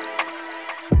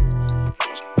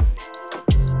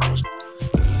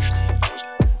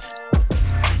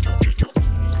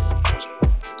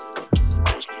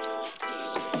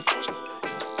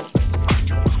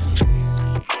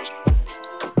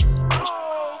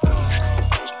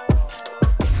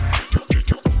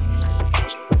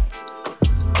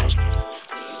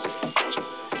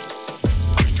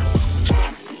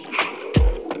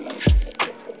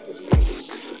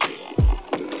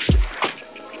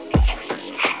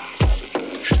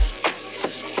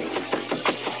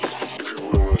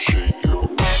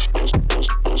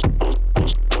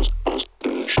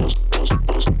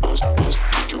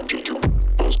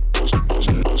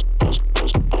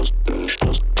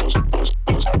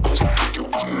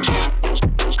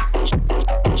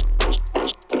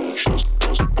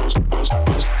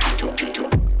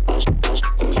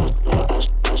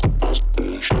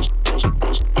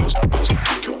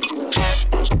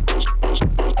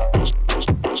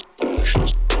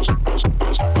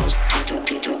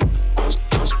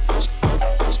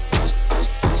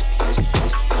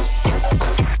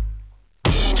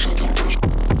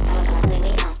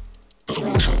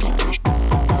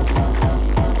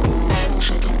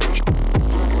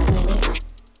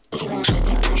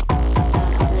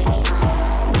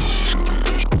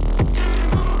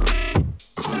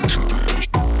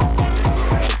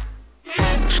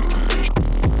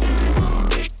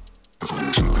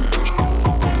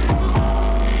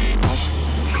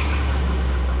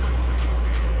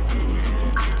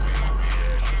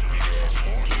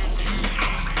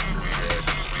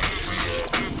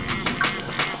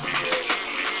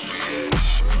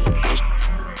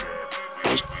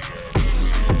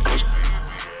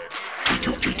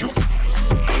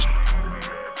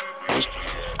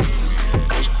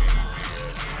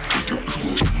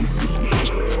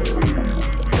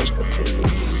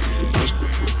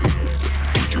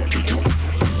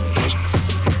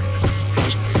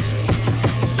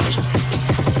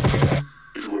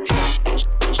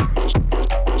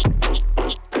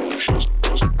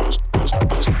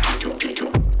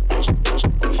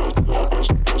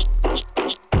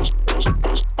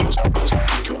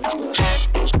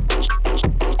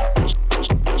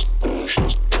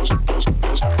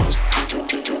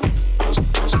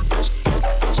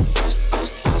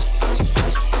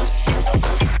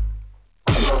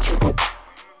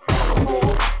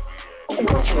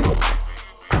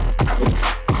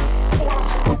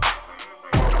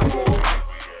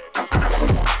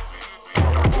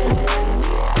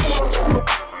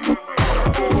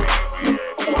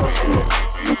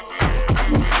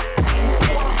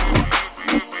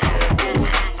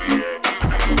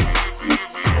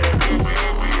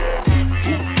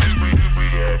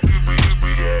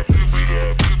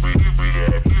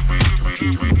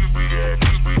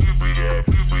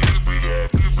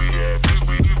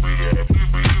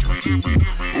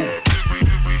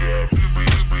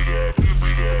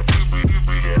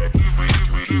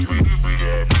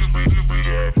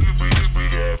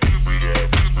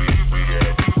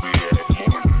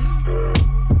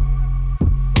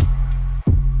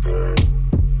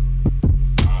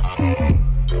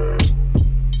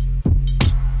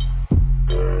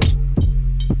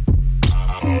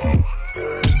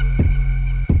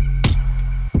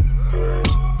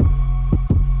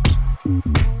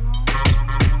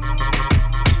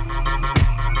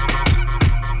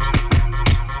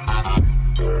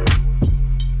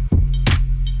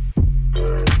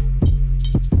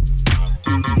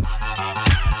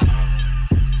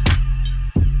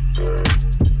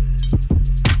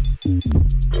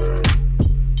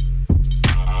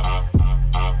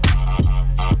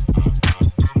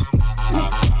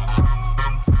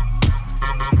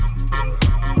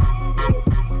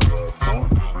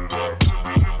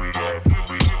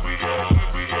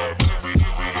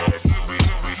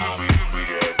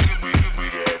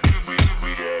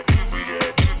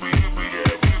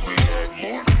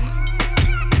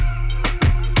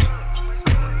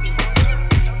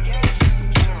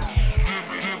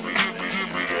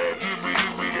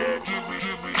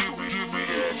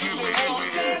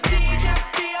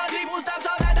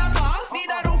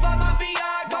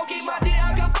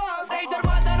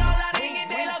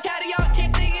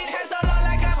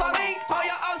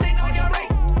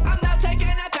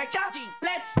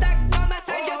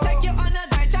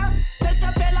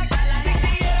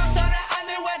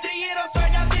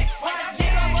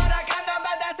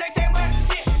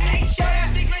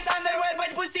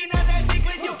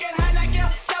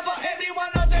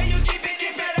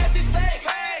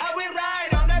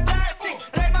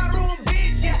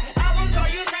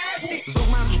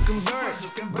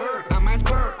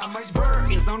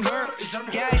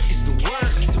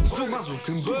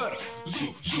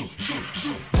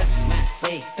 Bustin' my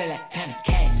way, feel like time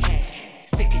to cash.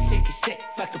 Sicky, sicky, sick,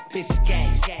 fuck a bitch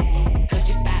gang. Cause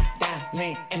you bow down,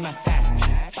 lean in my fat.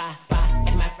 Bah,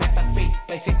 in my rapper free,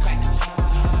 basic crack.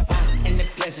 In the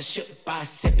blazer, shoot by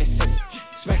sippin' scissor.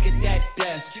 Smack it that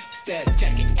blast, still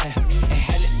jacket, and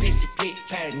hell it PCP,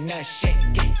 paranoid shake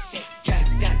it. Drop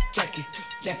down, jacket,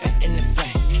 left it in the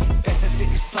flame. Best I see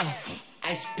the fuck,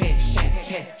 ice pick, shake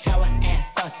head, tower and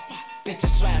fuss. Bitch, I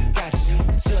swear I got you.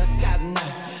 Suicide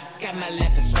now, got my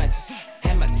left and sweaters.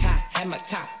 Hammer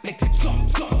top, make it go.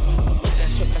 Put that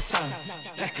shit my song,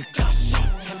 like a ghost.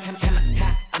 Hammer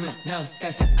top, I'm a nose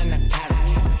dancer on the paddle.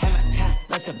 Hammer top,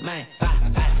 let the mind, bye.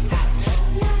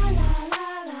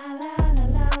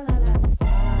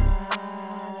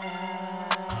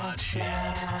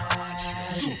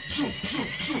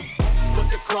 Put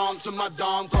the chrome to my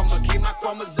dome, chroma key my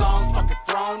chromosomes. Fuck a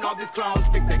throne, all these clones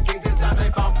think they kings inside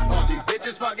they phone. All these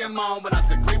bitches fucking moan when I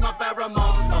secrete my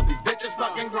pheromones. All these bitches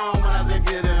fucking grown when I say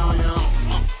get it on your own.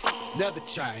 Never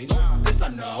change, this I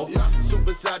know.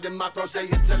 Suicide in my throat, say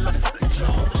it till I fucking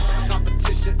choke.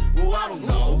 Competition, well I don't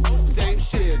know. Same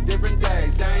shit, different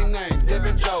days, same names,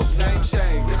 different jokes, same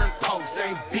shade, different posts,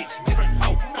 same bitch, different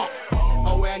hoe.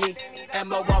 O-N-E,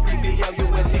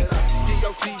 M-O-R-B-B-L-U-N-T,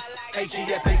 T-O-T,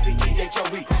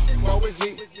 H-E-F-A-C-E-H-O-E. Woe is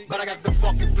me, but I got the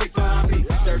fucking fleet behind me.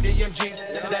 30 MGs,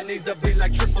 that needs to be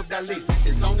like triple that least.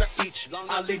 It's on the each,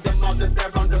 I lead them all that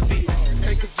they're on the feet.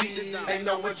 Take a seat, ain't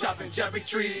no one chopping cherry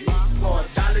trees. For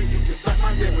 $1, you can suck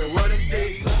my dick with wooden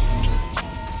teeth.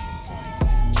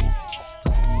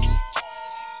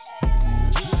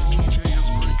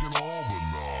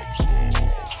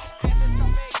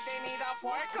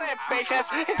 Forklift bitches,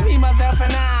 it's me, myself,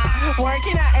 and I.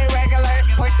 Working at irregular,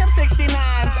 push up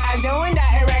 69s. I'm doing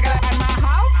that irregular at my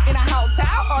house, in a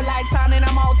hotel, or lights on in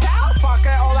a motel. Fuck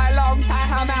her all that long, tie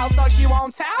her mouth so she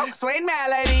won't tell. Sweet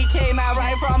melody came out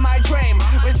right from my dream.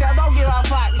 We still don't give a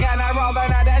fuck, gonna roll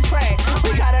another tray.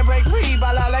 We gotta break free,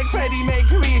 balla like Freddie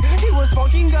Mercury. He was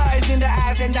fucking guys in the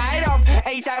ass and died of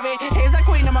HIV. He's a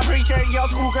queen, I'm a preacher. Yo,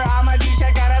 school girl, I'm a teacher.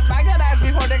 Gotta smack that ass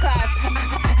before the class.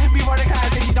 Before the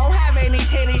class, if she don't have any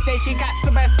titties, then she got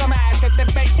the best some ass. If the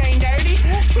bitch ain't dirty,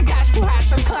 she got to have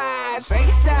some class.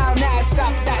 Face down, ass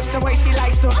up, that's the way she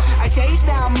likes to. I chase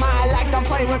down my like, don't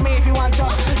play with me if you want to.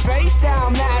 Face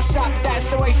down, ass up, that's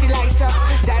the way she likes to.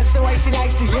 That's the way she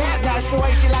likes to, yeah, that's the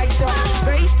way she likes to.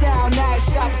 Face down,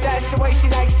 ass up, that's the way she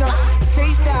likes to.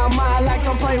 Chase down my like,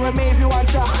 don't play with me if you want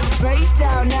to. Face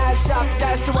down, ass up,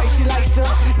 that's the way she likes to.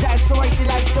 That's the way she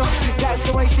likes to. That's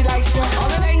the way she likes to. All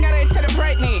the thing got it to the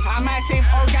Britney. A massive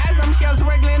orgasm, she was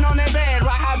wriggling on her bed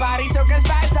while her body took a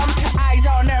spasm. Eyes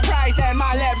on her price and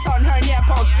my lips on her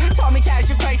nipples. Told me cash,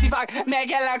 you crazy fuck,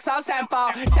 make it look so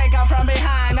simple. Take her from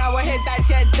behind, I will hit that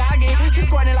shit doggy. She's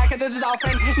squirting like a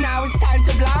dolphin, now it's time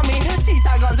to blow me. She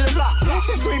tug onto the floor,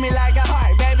 she's screaming like a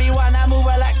heart. Baby, wanna move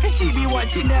her like, cause she be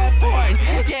watching that porn.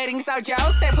 Getting so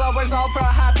Joseph, flowers all for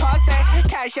her pussy.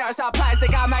 Cashiers are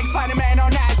plastic, I'm like Spider-Man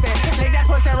on acid. Leave that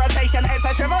pussy rotation, it's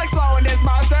a triple explode in this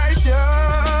monster show.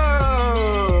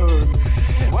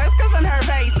 Whiskers on her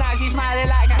face, now she's smiling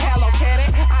like a Hello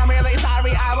Kitty. I'm really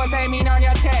sorry, I was aiming on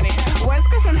your titty.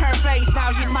 Whiskers on her face,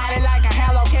 now she's smiling like a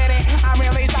Hello Kitty. I'm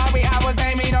really sorry, I was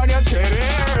aiming on your titty.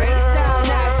 Face down,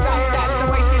 ass up, that's the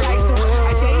way she likes to.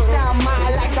 I chase down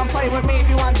my like, don't play with me if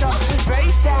you want to.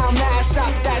 Face down, ass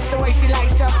up, that's the way she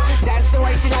likes to. That's the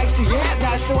way she likes to, yeah,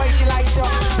 that's the way she likes to.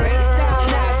 Face down,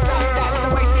 ass up, that's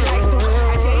the way she likes to.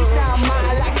 I chase down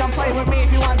my like, don't play with me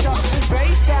if you want to.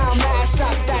 Face down, ass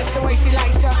up, that's the way she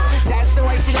likes to. That's the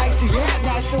way she likes to, yeah,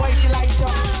 that's the way she likes to.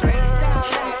 Face down,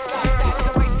 ass up, that's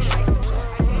the way she likes to.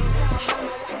 I chase down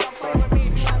my like, don't play with me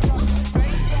if you want to.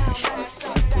 Face down, ass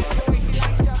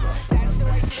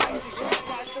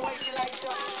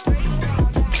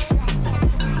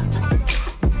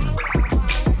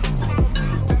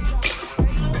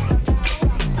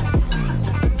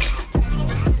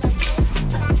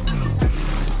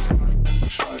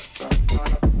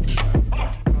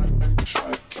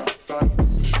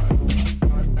up, that's the way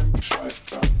she likes to. That's the way she likes to, yeah, that's the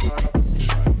way she likes to. Face down, ass up, that's the way she likes to.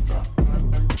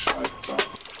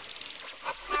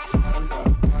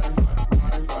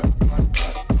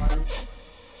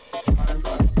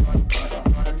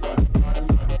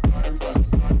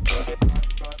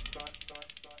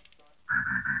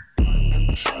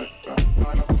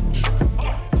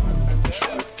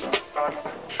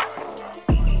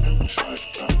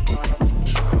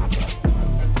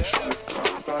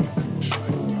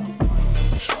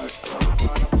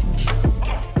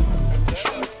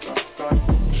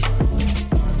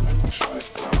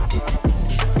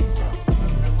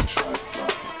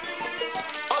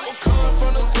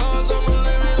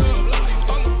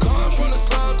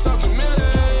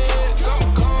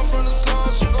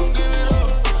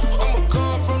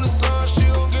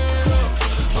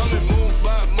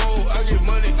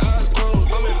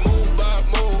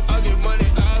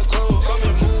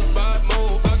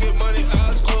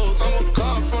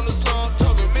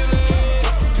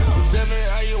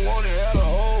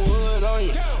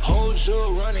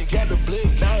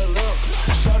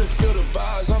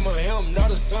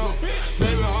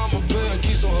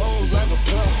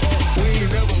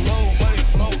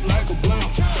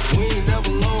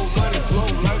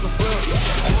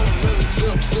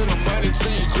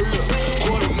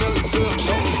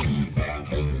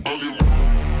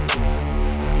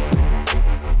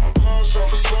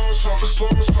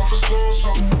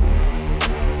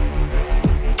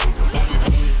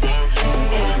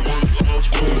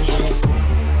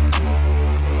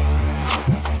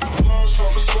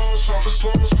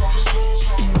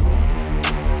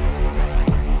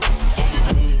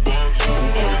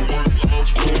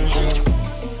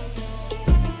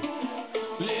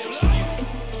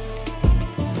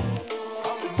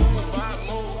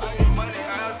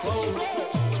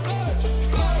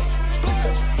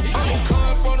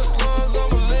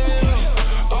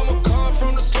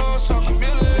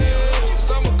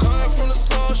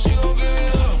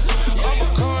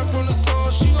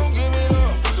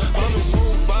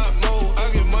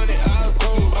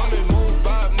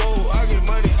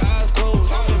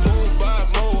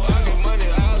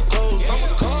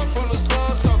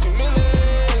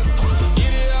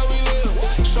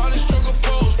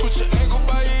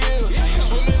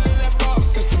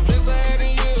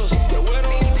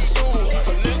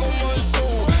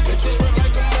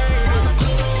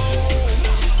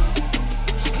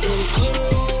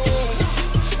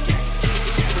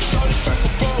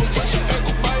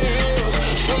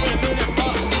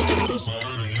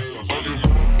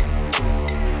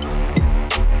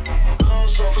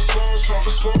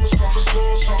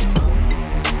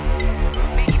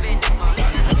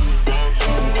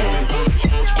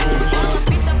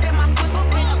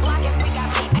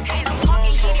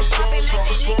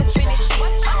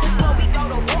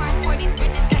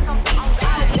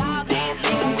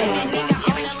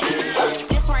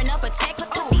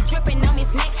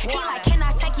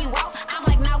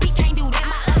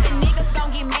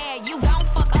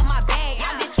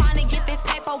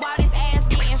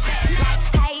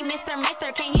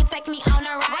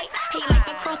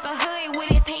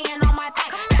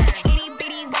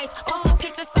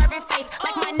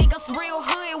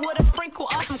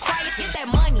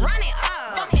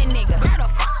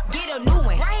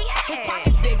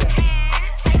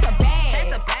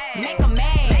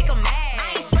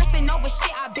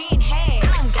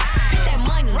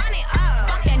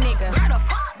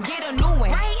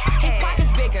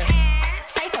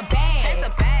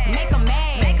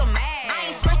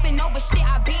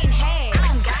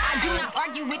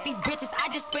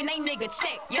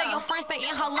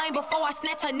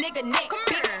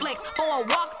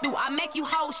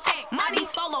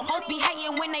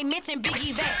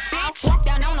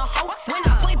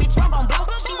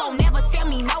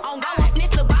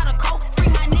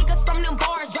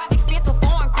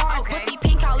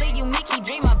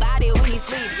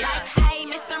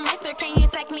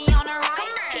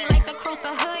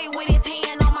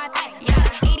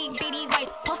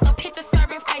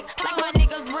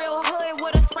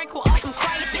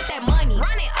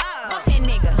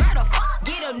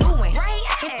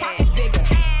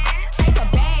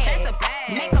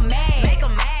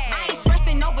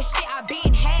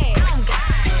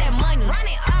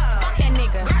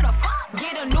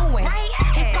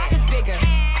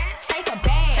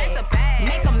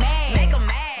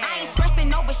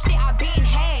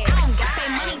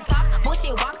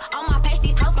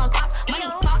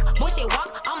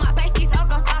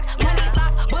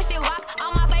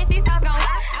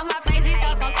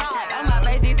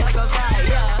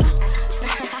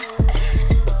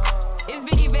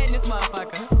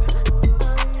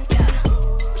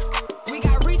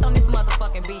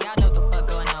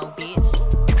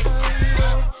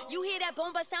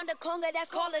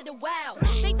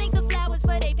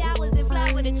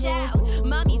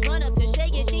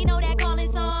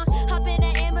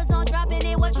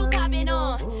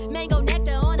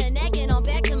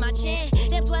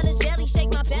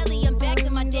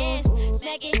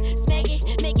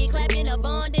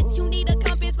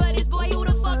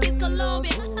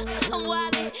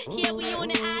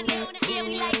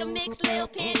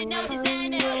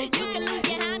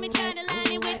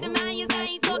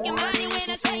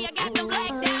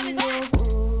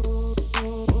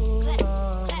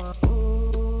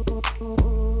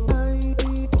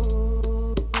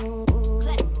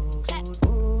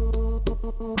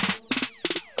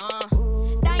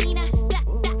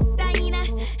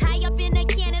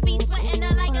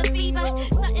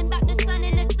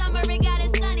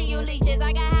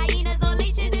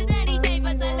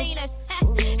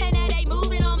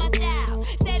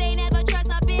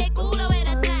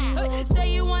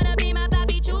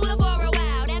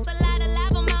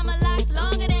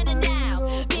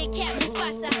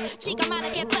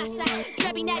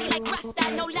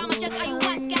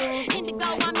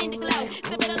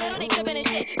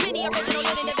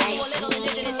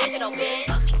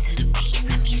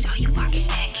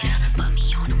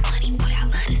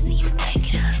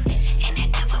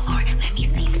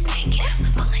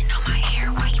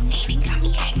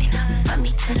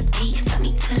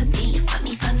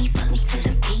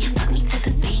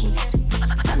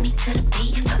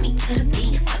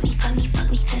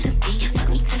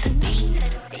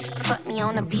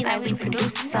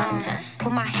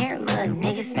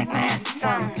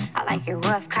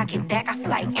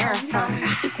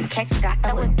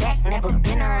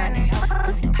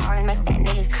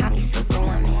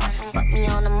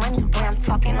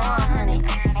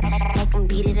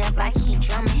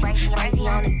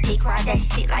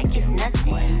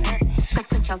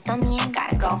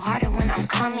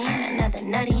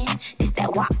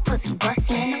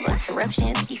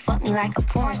 He fuck me like a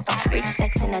porn star. Rich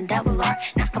sex and a double R.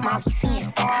 Knock him off, he seeing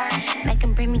stars. Make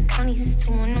him bring me conies, it's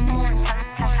 2 in the morning.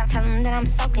 Tell him that I'm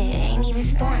soaking, it ain't even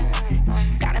storming.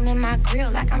 Got him in my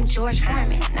grill like I'm George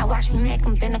Foreman. Now watch me make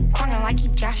him bend a corner like he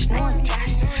Josh Norman.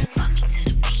 Fuck me to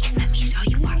the beat, let me show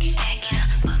you I can shake it up.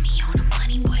 Put me on the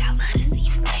money, boy, I love to see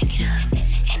you stack it up.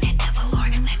 And that double R,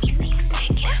 let me see you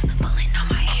stick it up. Pulling on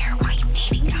my hair while you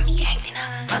beating, got me acting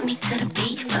up. Fuck me to the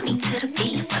beat, fuck me to the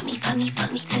beat. Fuck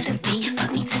me to the beat.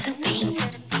 Fuck me to the beat.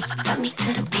 Fuck me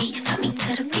to the beat. Fuck me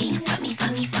to the beat. Fuck me to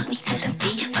the beat. Fuck me to the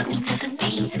beat. Fuck me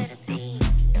to the beat.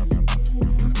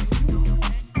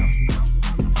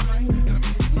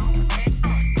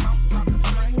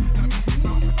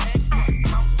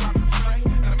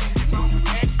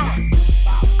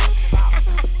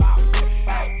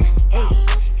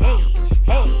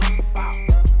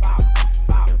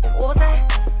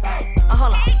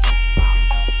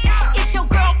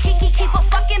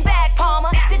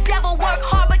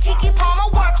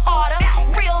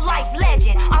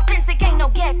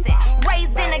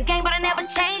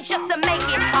 change just to make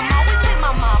it. I'm always with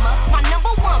my mama, my number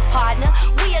one partner.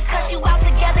 We'll cuss you out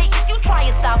together if you try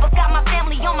and stop us. Got my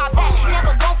family on my back,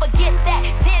 never gon' forget that.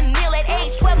 10 mil at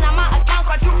age 12, now my account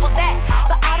quadruples that.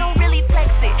 But I don't really flex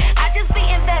it, I just be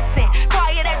investing.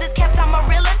 Quiet as it's kept, I'm a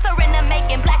realtor in the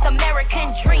making. Black American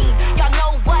dream, y'all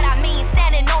know what I mean.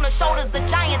 Standing on the shoulders of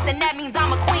giants, and that means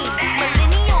I'm a queen.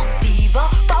 Millennial diva,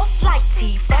 boss like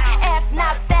Tifa. Ass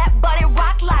not fat, but it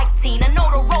rock like Tina. Know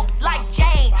the ropes like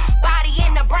Jane. Body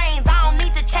in the brains, I don't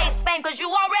need to chase fame, cause you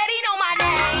already know my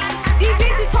name. These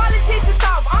bitches politicians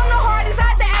soft, I'm the hardest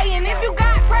out the A. And if you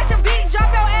got pressure, bitch, drop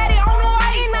your addy on the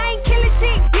way. And I ain't killing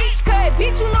shit, bitch, cause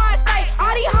bitch, you know I stay.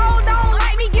 All these hoes don't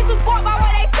like me, get you bought by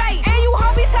what they say. And you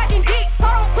hoes be sucking dick, so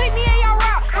don't put me in your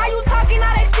route. How you talking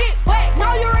all that shit, but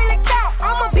no, you really count.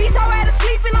 I'ma beat your ass to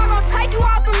sleep and I'm gon' take you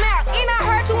off the map. And I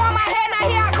heard you on my head, now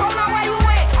here I go, now where you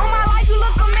at? On my life, you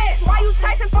look a mess, why you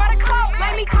chasing for the clout?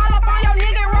 Make me call up on your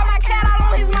nigga and rub my cat out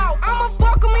on his mouth. I'ma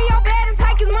fuck him in your bed and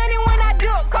take his money when I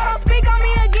dip. So don't speak on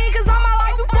me again, cause on my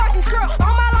life you fucking trip.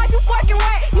 On my life you fucking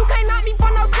wet, you can't knock me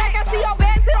for no sack. I see your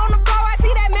bed sit on the floor, I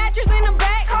see that mattress in the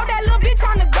back. Told that little bitch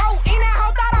on the go, and that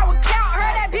hoe thought I would count.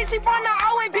 Heard that bitch, she from the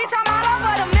O, and bitch, I'm all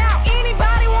over the mount.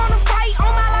 Anybody wanna fight,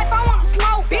 on my life I want to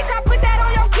smoke. Bitch, I put that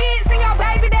on your kids and your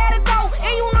baby daddy throat.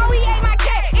 And you know he ate my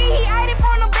cat, and he ate it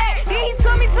from the back. Then he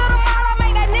took me to the mall, I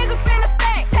made that nigga spin a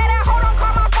stack. Tell that hoe don't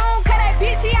call my phone, cause that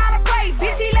bitch, she out of play.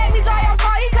 Bitch, he let me drive your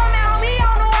car, he coming home, he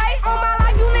on the way. On my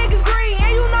life, you niggas green,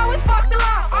 and you know it's fucked a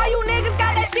lot. All you niggas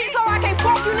got that shit, so I can't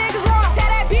fuck you niggas wrong. Tell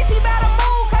that bitch, she better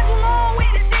move, cause you know I'm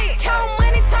with the shit. Count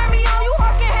money, turn me on, you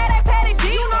hoes can have that petty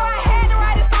D. You know I had to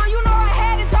write a song, you know I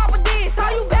had to drop a diss. So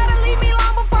you better leave me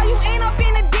alone before you end up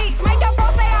in the ditch. Make your bro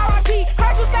say R.I.P.,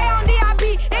 heard you stay on D.I.P.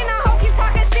 Ain't no hoe keep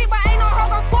talking shit, but ain't no hoe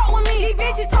gon' fuck with me. These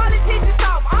bitches politicians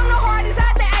soft, I'm the hardest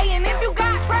out the A. And if you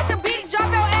got pressure, bitch, drop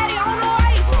your addy on the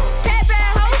way. Cat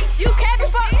bad hoe, you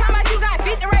capping fuck, talking about you got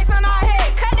 50 racks on our head.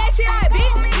 Cut that shit out,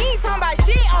 bitch, you ain't talking about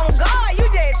shit on God, you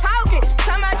just talking.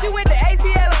 Talking about you with the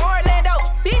ATL in Orlando.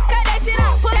 Bitch, cut that shit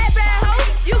out, pull that bad hoe.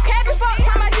 You capping fuck,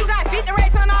 talking about you got 50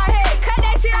 racks on our head. Cut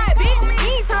that shit out, bitch, you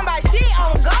ain't talking about shit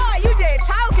on God, you just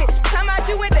talking. Talking about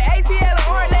you with the ATL in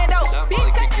Orlando. Bitch,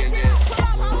 cut that shit out, pull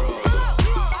up on the dog.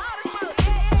 You on all the smoke,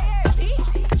 yeah, bitch.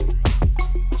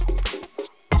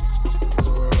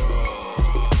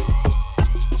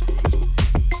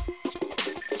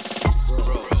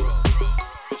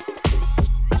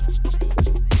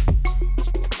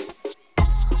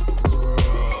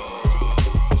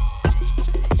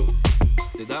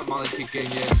 Did that Molly kick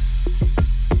in yet?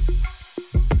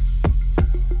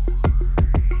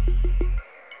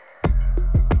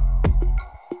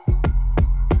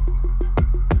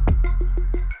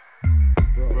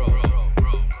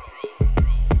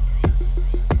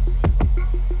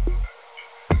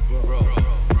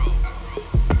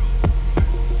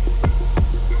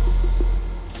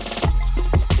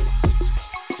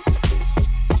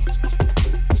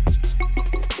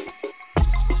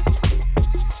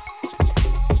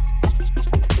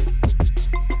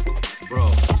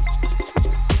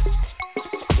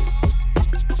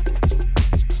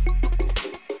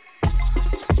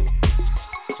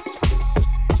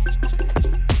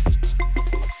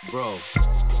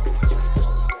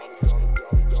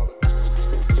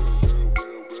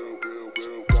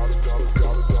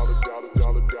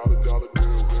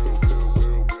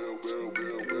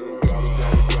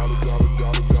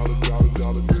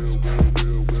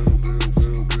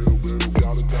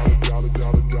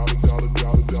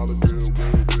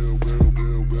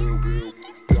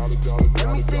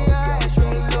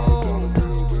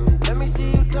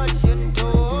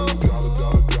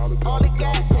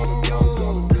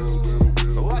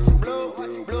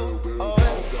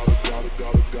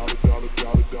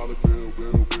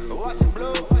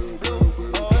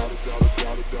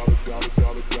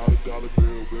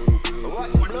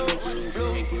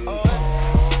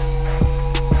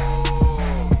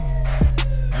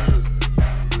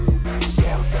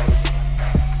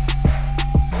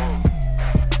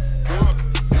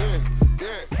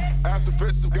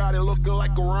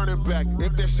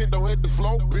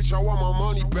 Bitch, I want my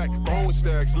money back. Throwing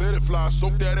stacks, let it fly,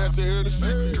 soak that ass in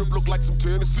Hennessy. Drip look like some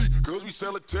Tennessee, cause we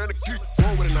sell a 10 a key.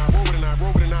 Roll with a 9, roll with a 9,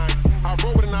 roll with a 9. I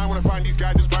roll with a 9 when I find these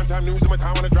guys. It's prime time news in my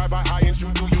town when I drive by high and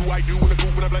shoot. Do you, I do in the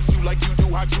coupe and I bless you like you do.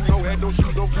 Hot you, no head, no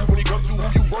shoes, no food. When you come to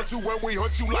who you run to, when we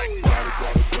hunt you like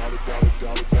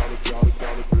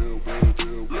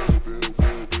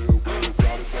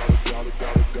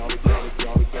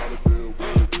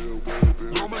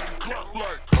I'll make it clap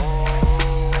like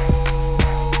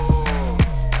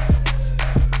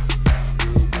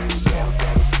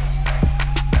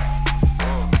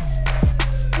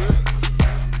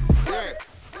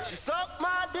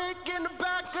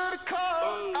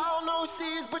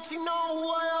she know who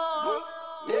I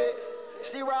am. Yeah,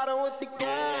 she riding with the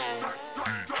gang.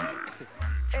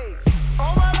 Hey,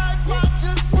 all my life I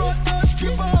just brought a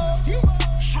stripper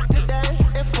to dance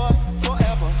and fuck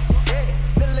forever. Yeah,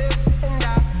 to live and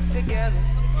die together.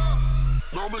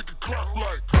 Now make it clap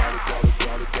like.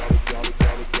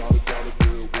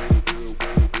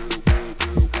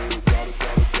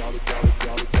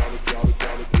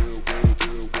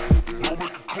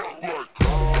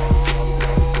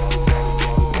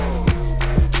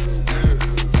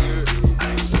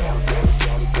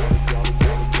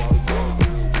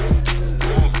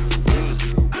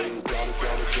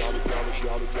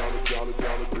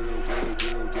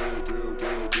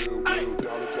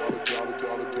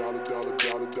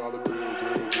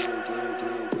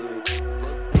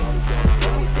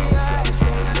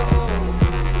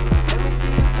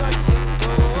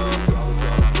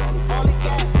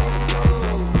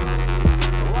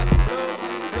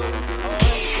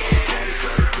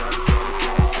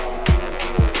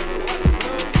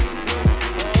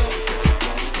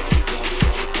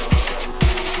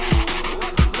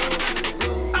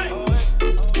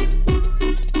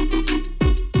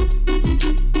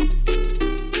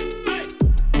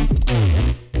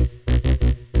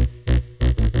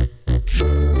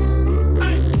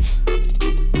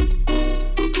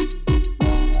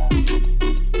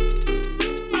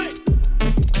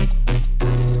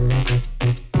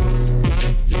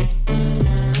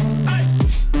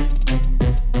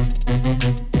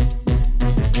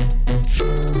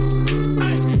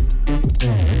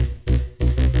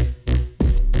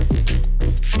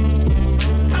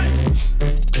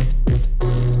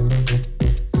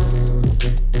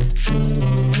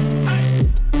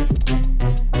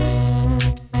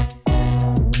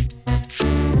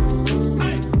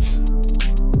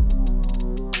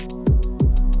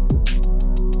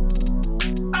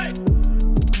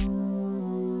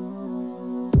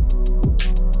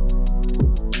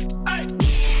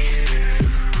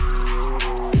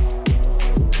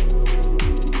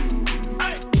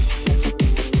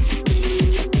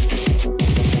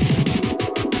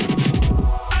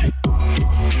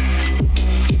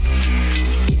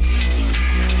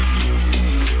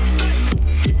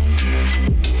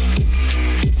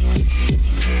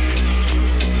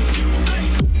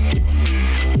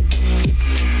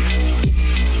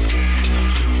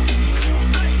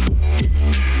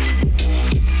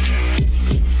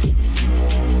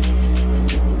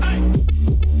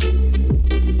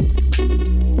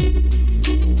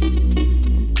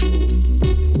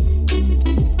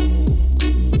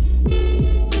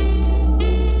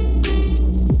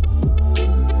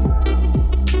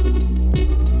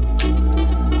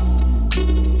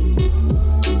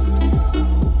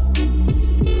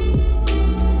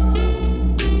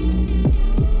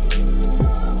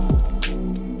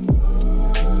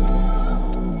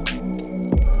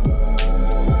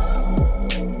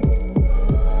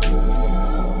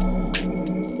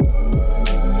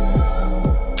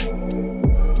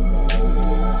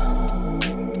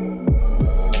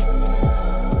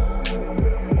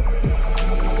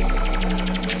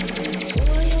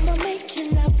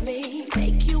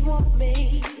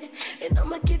 And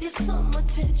I'ma give you some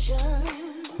attention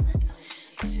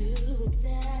too.